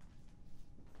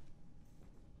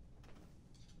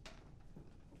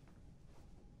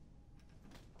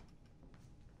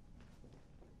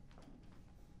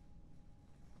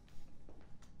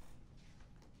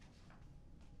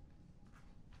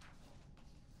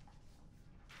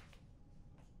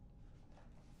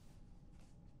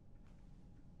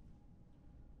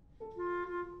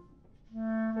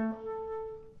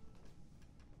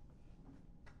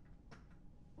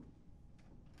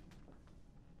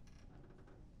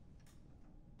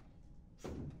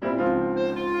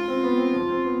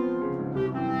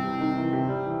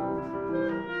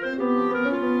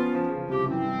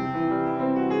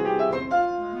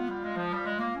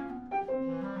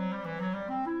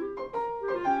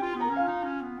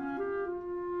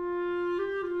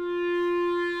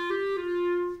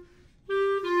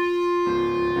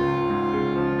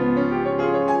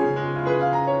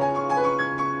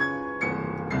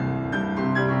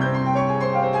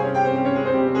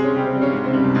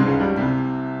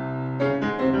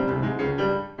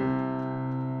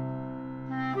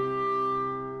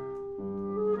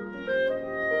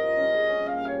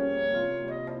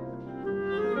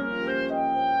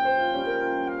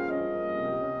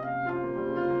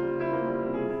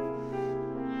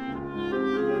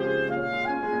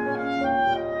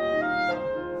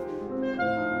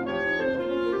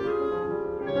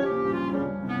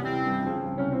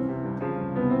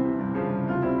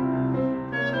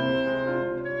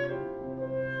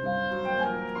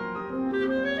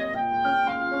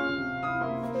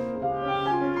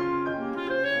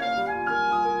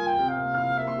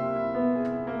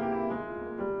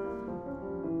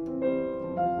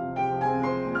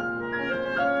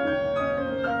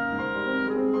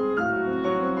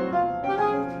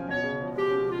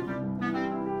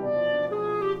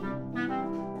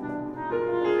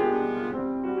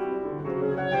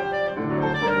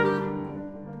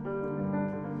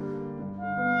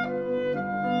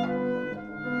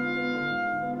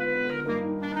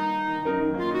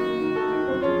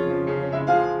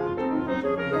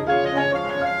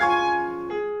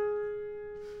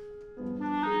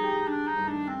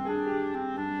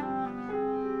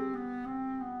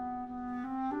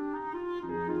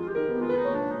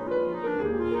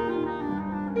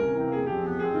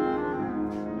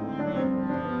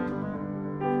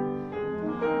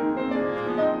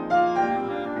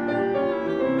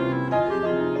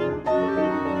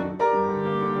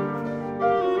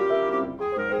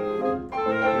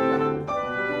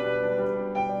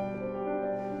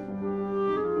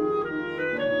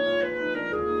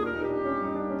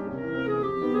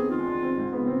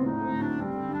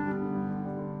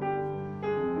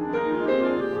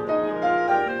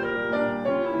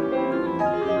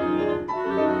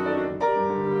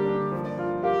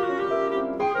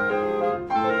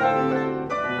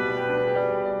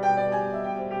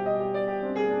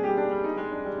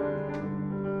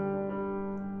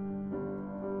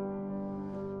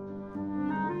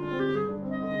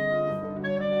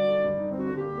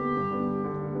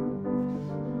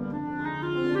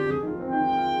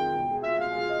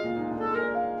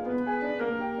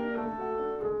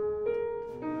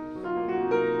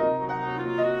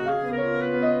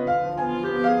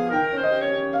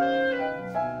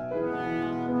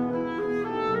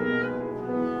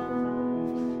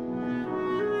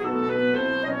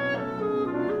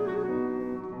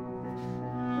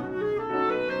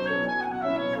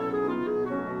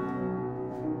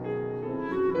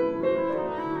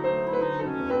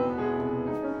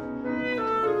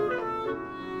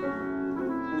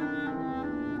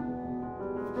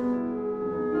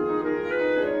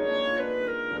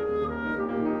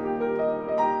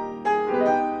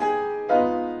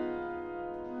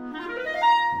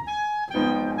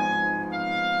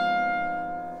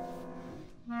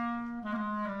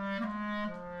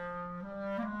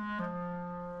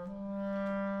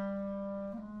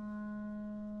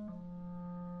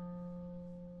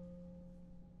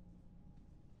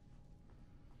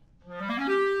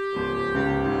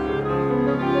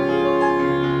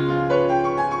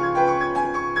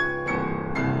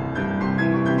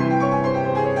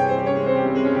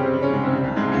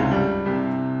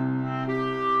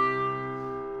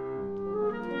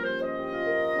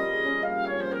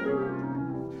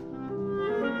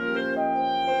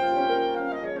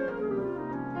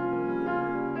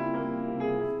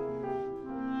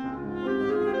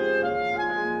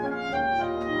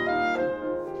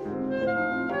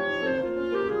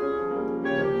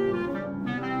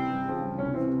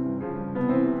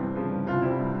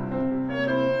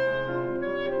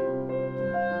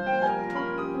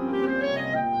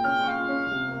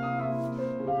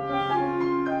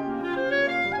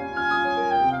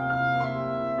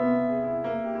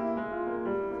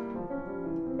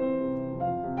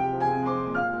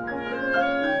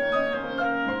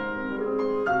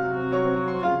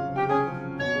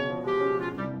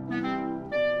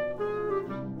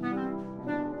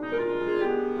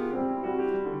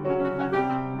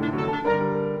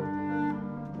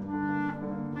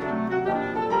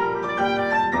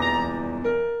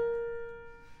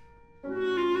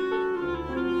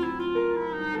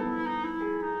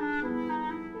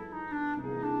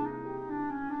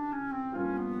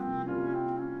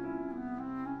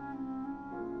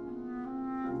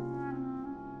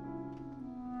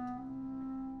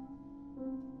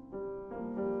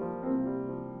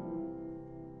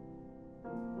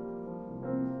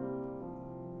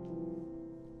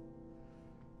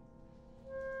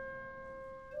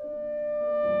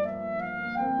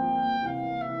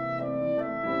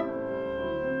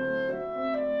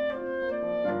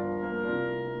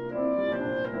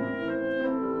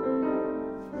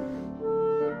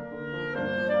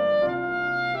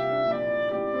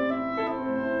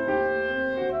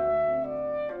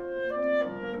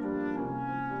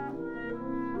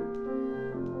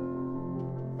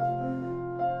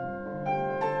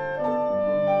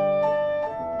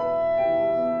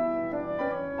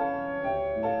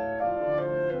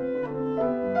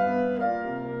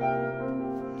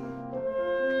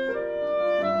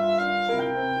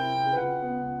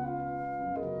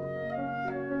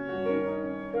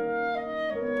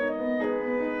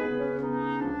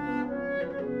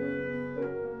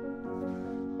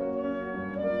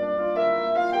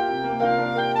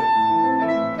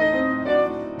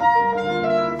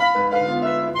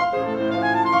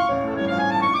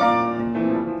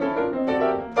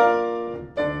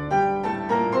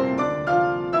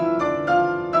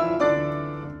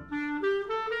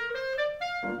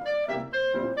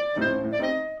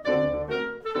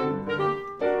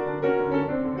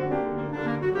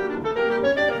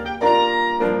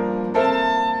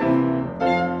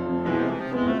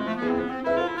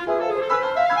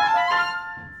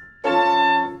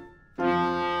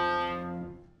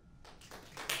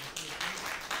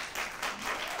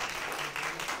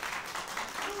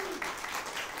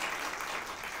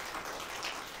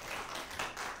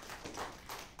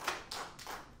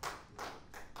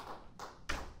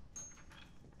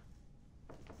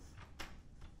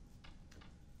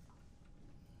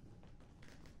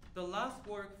 The last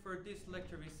work for this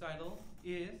lecture recital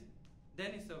is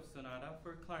Denisov Sonata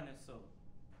for Clarinet Solo.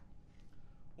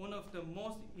 One of the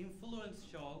most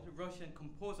influential Russian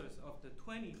composers of the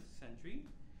 20th century,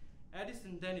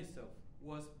 Edison Denisov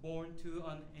was born to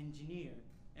an engineer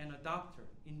and a doctor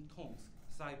in Tomsk,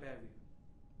 Siberia.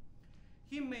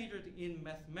 He majored in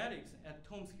mathematics at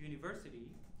Tomsk University,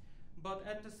 but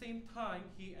at the same time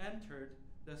he entered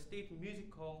the state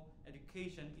musical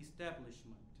education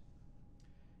establishment.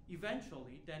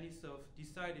 Eventually, Denisov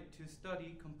decided to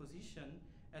study composition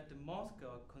at the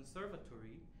Moscow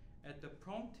Conservatory at the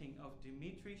prompting of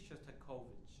Dmitri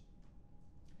Shostakovich.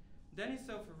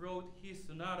 Denisov wrote his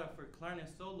sonata for clarinet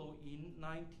solo in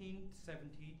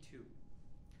 1972.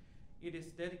 It is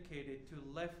dedicated to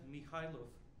Lev Mikhailov,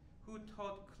 who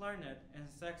taught clarinet and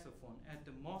saxophone at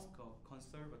the Moscow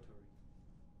Conservatory.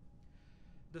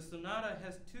 The sonata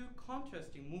has two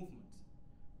contrasting movements,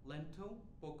 lento,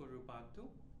 poco rubato,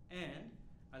 and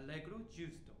allegro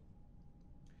giusto.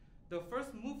 The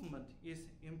first movement is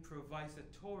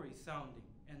improvisatory sounding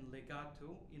and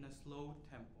legato in a slow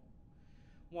tempo,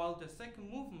 while the second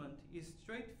movement is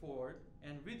straightforward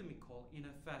and rhythmical in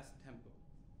a fast tempo.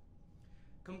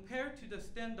 Compared to the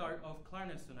standard of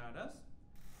clarinet sonatas,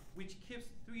 which keeps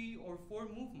 3 or 4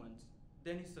 movements,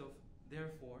 Denisov,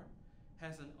 therefore,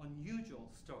 has an unusual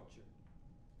structure.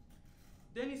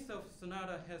 Denisov's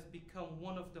sonata has become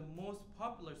one of the most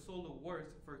popular solo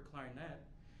works for clarinet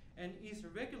and is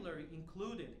regularly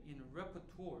included in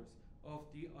repertoires of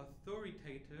the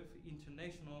authoritative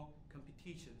international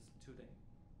competitions today.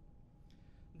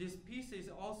 This piece is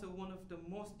also one of the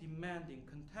most demanding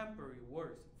contemporary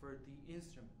works for the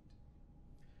instrument.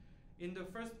 In the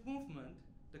first movement,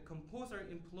 the composer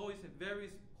employs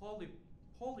various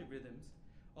polyrhythms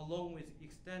along with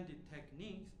extended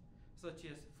techniques such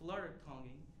as flutter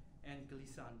tonguing and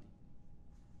glissandi.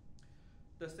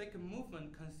 The second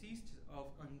movement consists of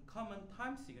uncommon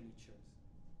time signatures.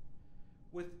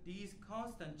 With these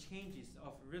constant changes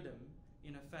of rhythm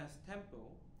in a fast tempo,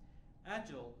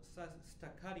 agile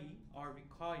staccati are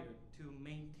required to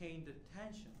maintain the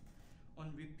tension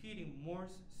on repeating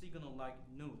Morse signal-like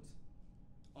notes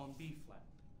on B flat.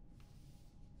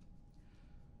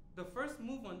 The first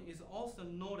movement is also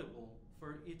notable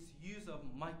for its use of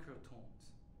microtones.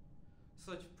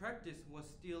 Such practice was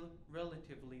still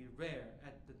relatively rare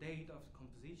at the date of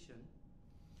composition,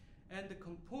 and the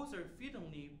composer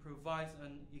fittingly provides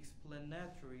an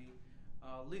explanatory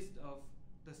list of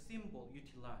the symbol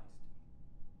utilized.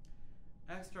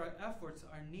 Extra efforts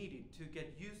are needed to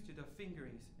get used to the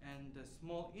fingerings and the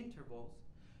small intervals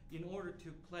in order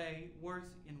to play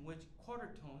works in which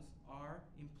quartertones are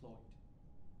employed.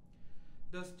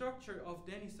 The structure of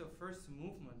Denisov's first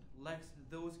movement lacks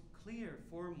those clear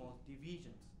formal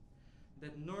divisions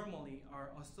that normally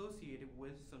are associated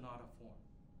with sonata form.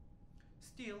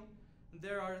 Still,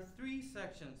 there are 3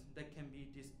 sections that can be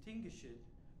distinguished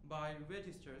by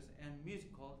registers and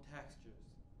musical textures.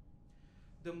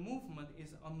 The movement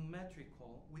is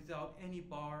unmetrical without any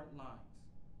bar lines.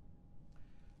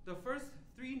 The first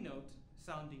 3 notes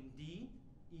sounding D,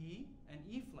 E, and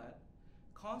E flat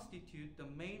constitute the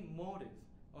main motive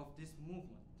of this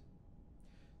movement.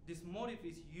 This motive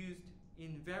is used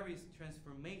in various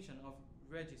transformations of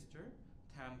register,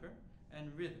 timbre,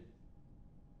 and rhythm.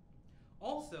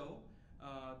 Also,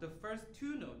 the first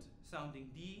 2 notes sounding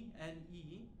D and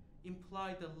E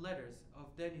imply the letters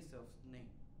of Denisov's name,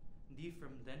 D from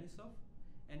Denisov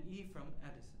and E from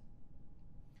Edison.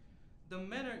 The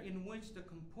manner in which the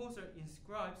composer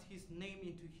inscribes his name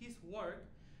into his work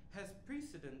has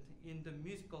precedent in the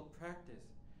musical practice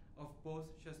of both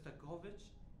Shostakovich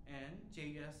and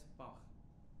J.S. Bach.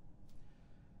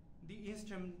 The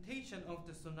instrumentation of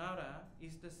the sonata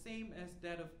is the same as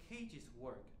that of Cage's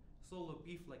work, solo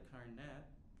B-flat clarinet,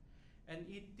 and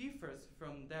it differs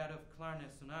from that of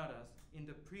clarinet sonatas in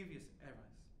the previous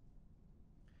eras.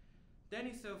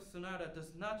 Denisov's sonata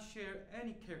does not share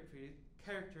any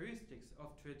characteristics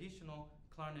of traditional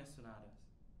clarinet sonatas.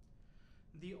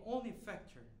 The only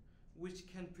factor which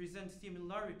can present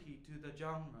similarity to the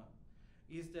genre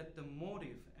is that the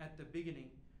motive at the beginning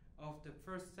of the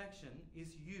first section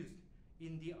is used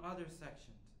in the other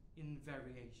sections in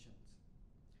variations.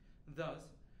 Thus,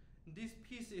 this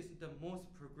piece is the most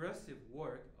progressive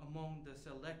work among the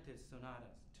selected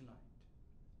sonatas tonight.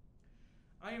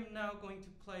 I am now going to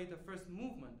play the first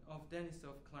movement of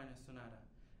Denisov Clarinet Sonata,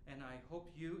 and I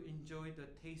hope you enjoy the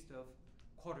taste of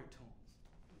quarter tones.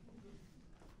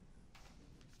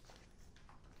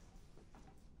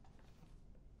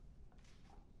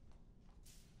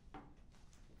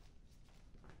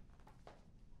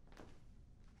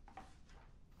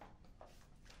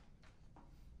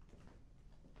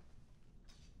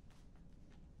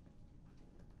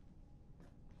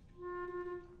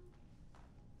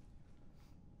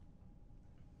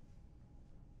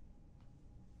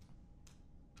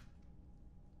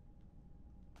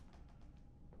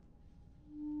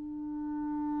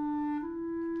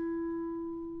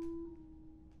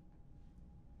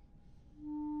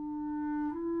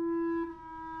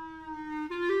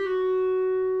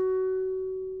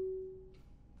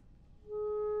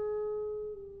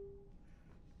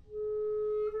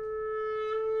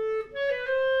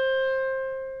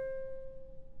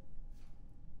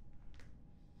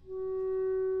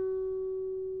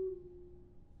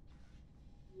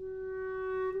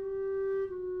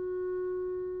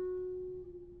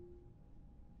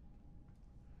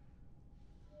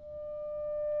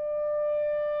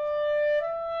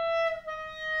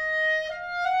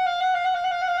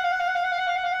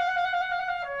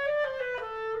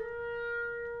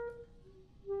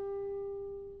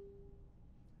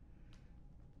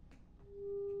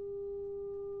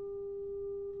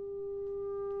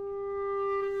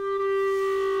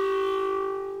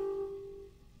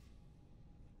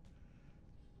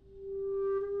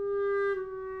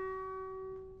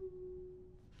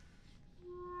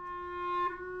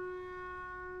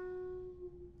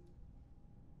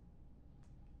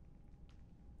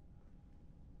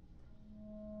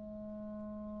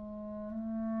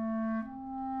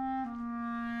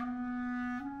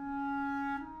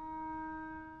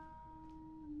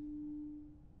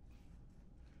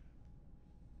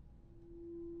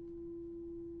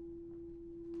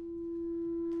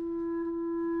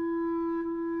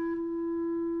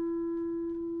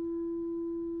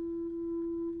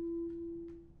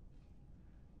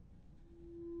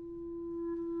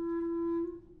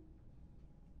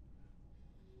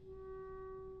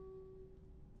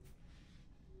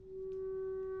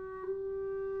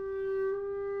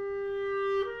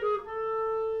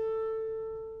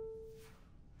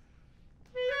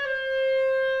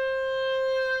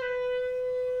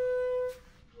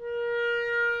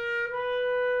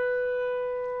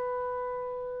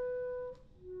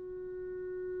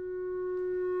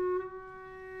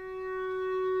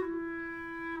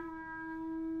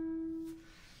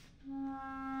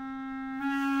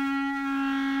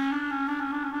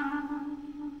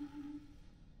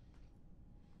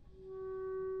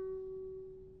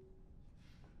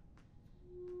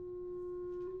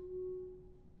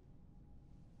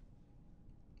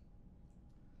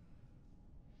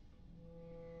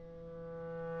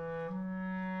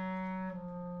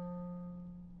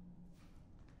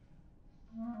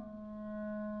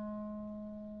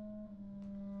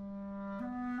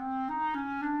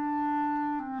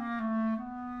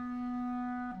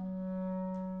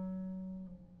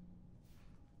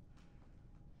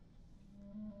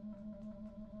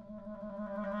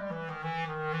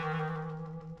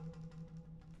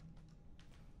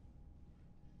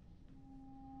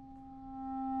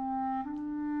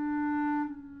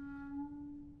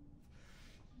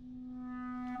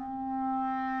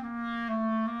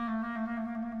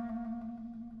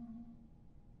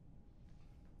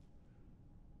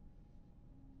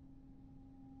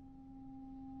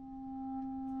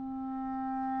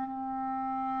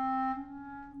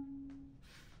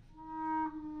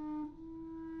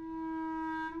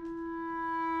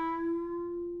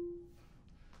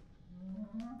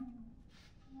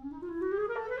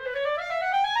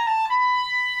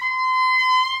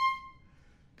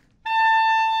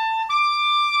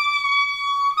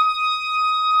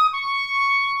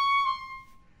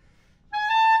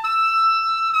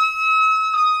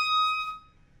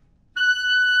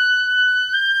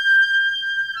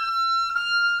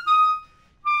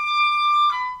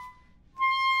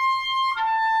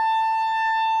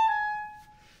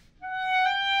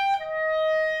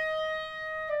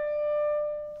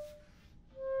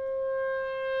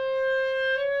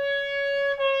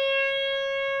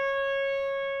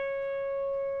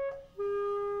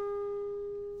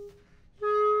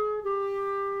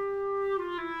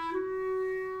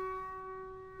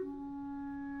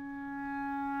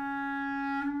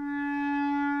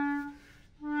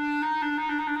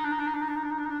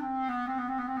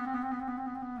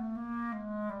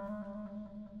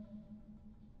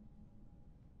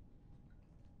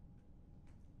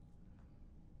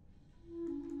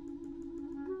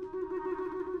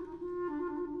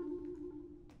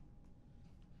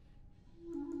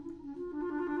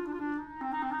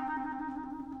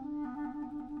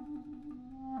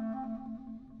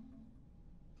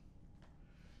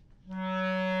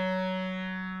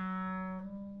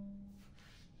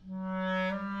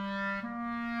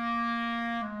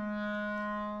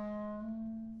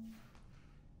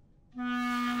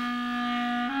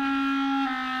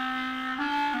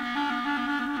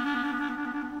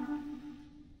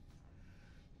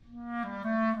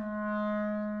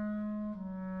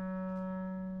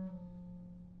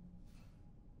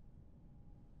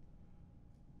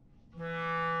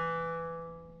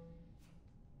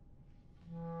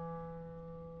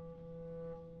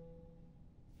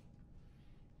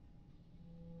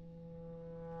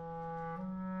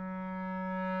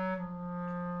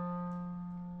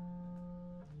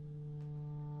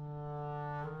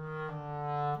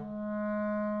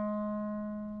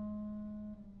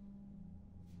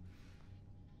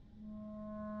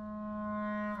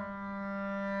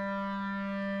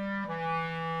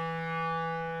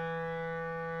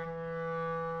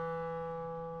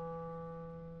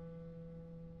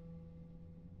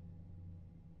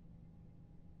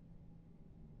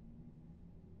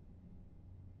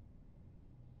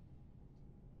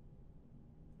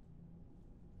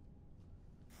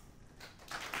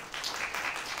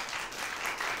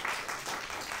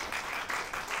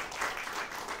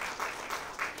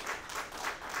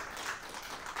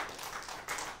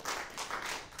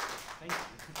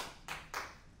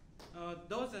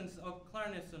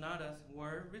 clarinet sonatas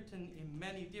were written in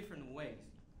many different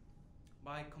ways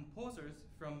by composers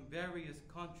from various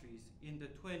countries in the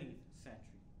 20th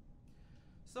century.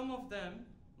 Some of them,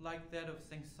 like that of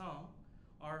Saint-Saëns,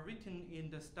 are written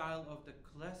in the style of the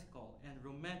classical and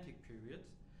romantic periods,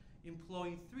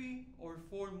 employing 3 or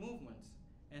 4 movements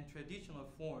and traditional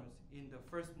forms in the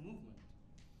first movement,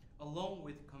 along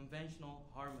with conventional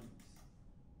harmonies.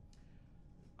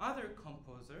 Other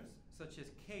composers, such as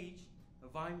Cage,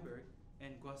 Weinberg,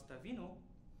 and Guastavino,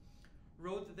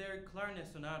 wrote their clarinet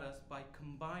sonatas by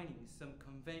combining some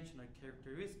conventional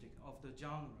characteristics of the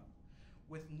genre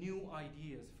with new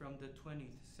ideas from the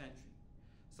 20th century,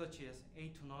 such as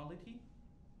atonality,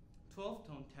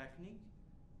 12-tone technique,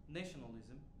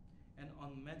 nationalism, and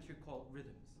unmetrical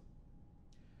rhythms.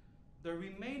 The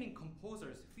remaining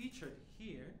composers featured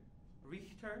here,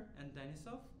 Richter and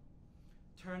Denisov,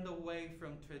 turned away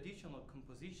from traditional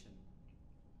composition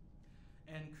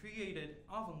and created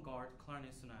avant-garde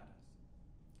clarinet sonatas.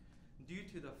 Due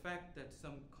to the fact that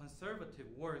some conservative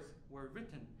works were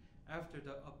written after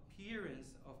the appearance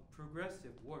of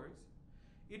progressive works,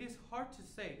 it is hard to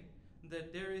say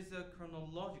that there is a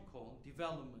chronological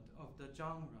development of the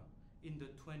genre in the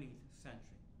 20th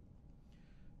century.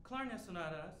 Clarinet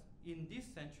sonatas in this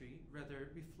century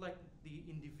rather reflect the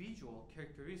individual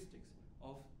characteristics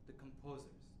of the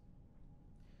composers.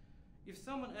 If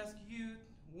someone asks you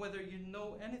whether you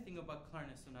know anything about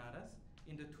clarinet sonatas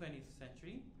in the 20th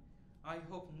century, I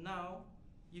hope now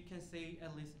you can say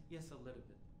at least yes a little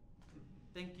bit.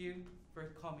 Thank you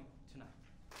for coming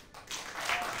tonight.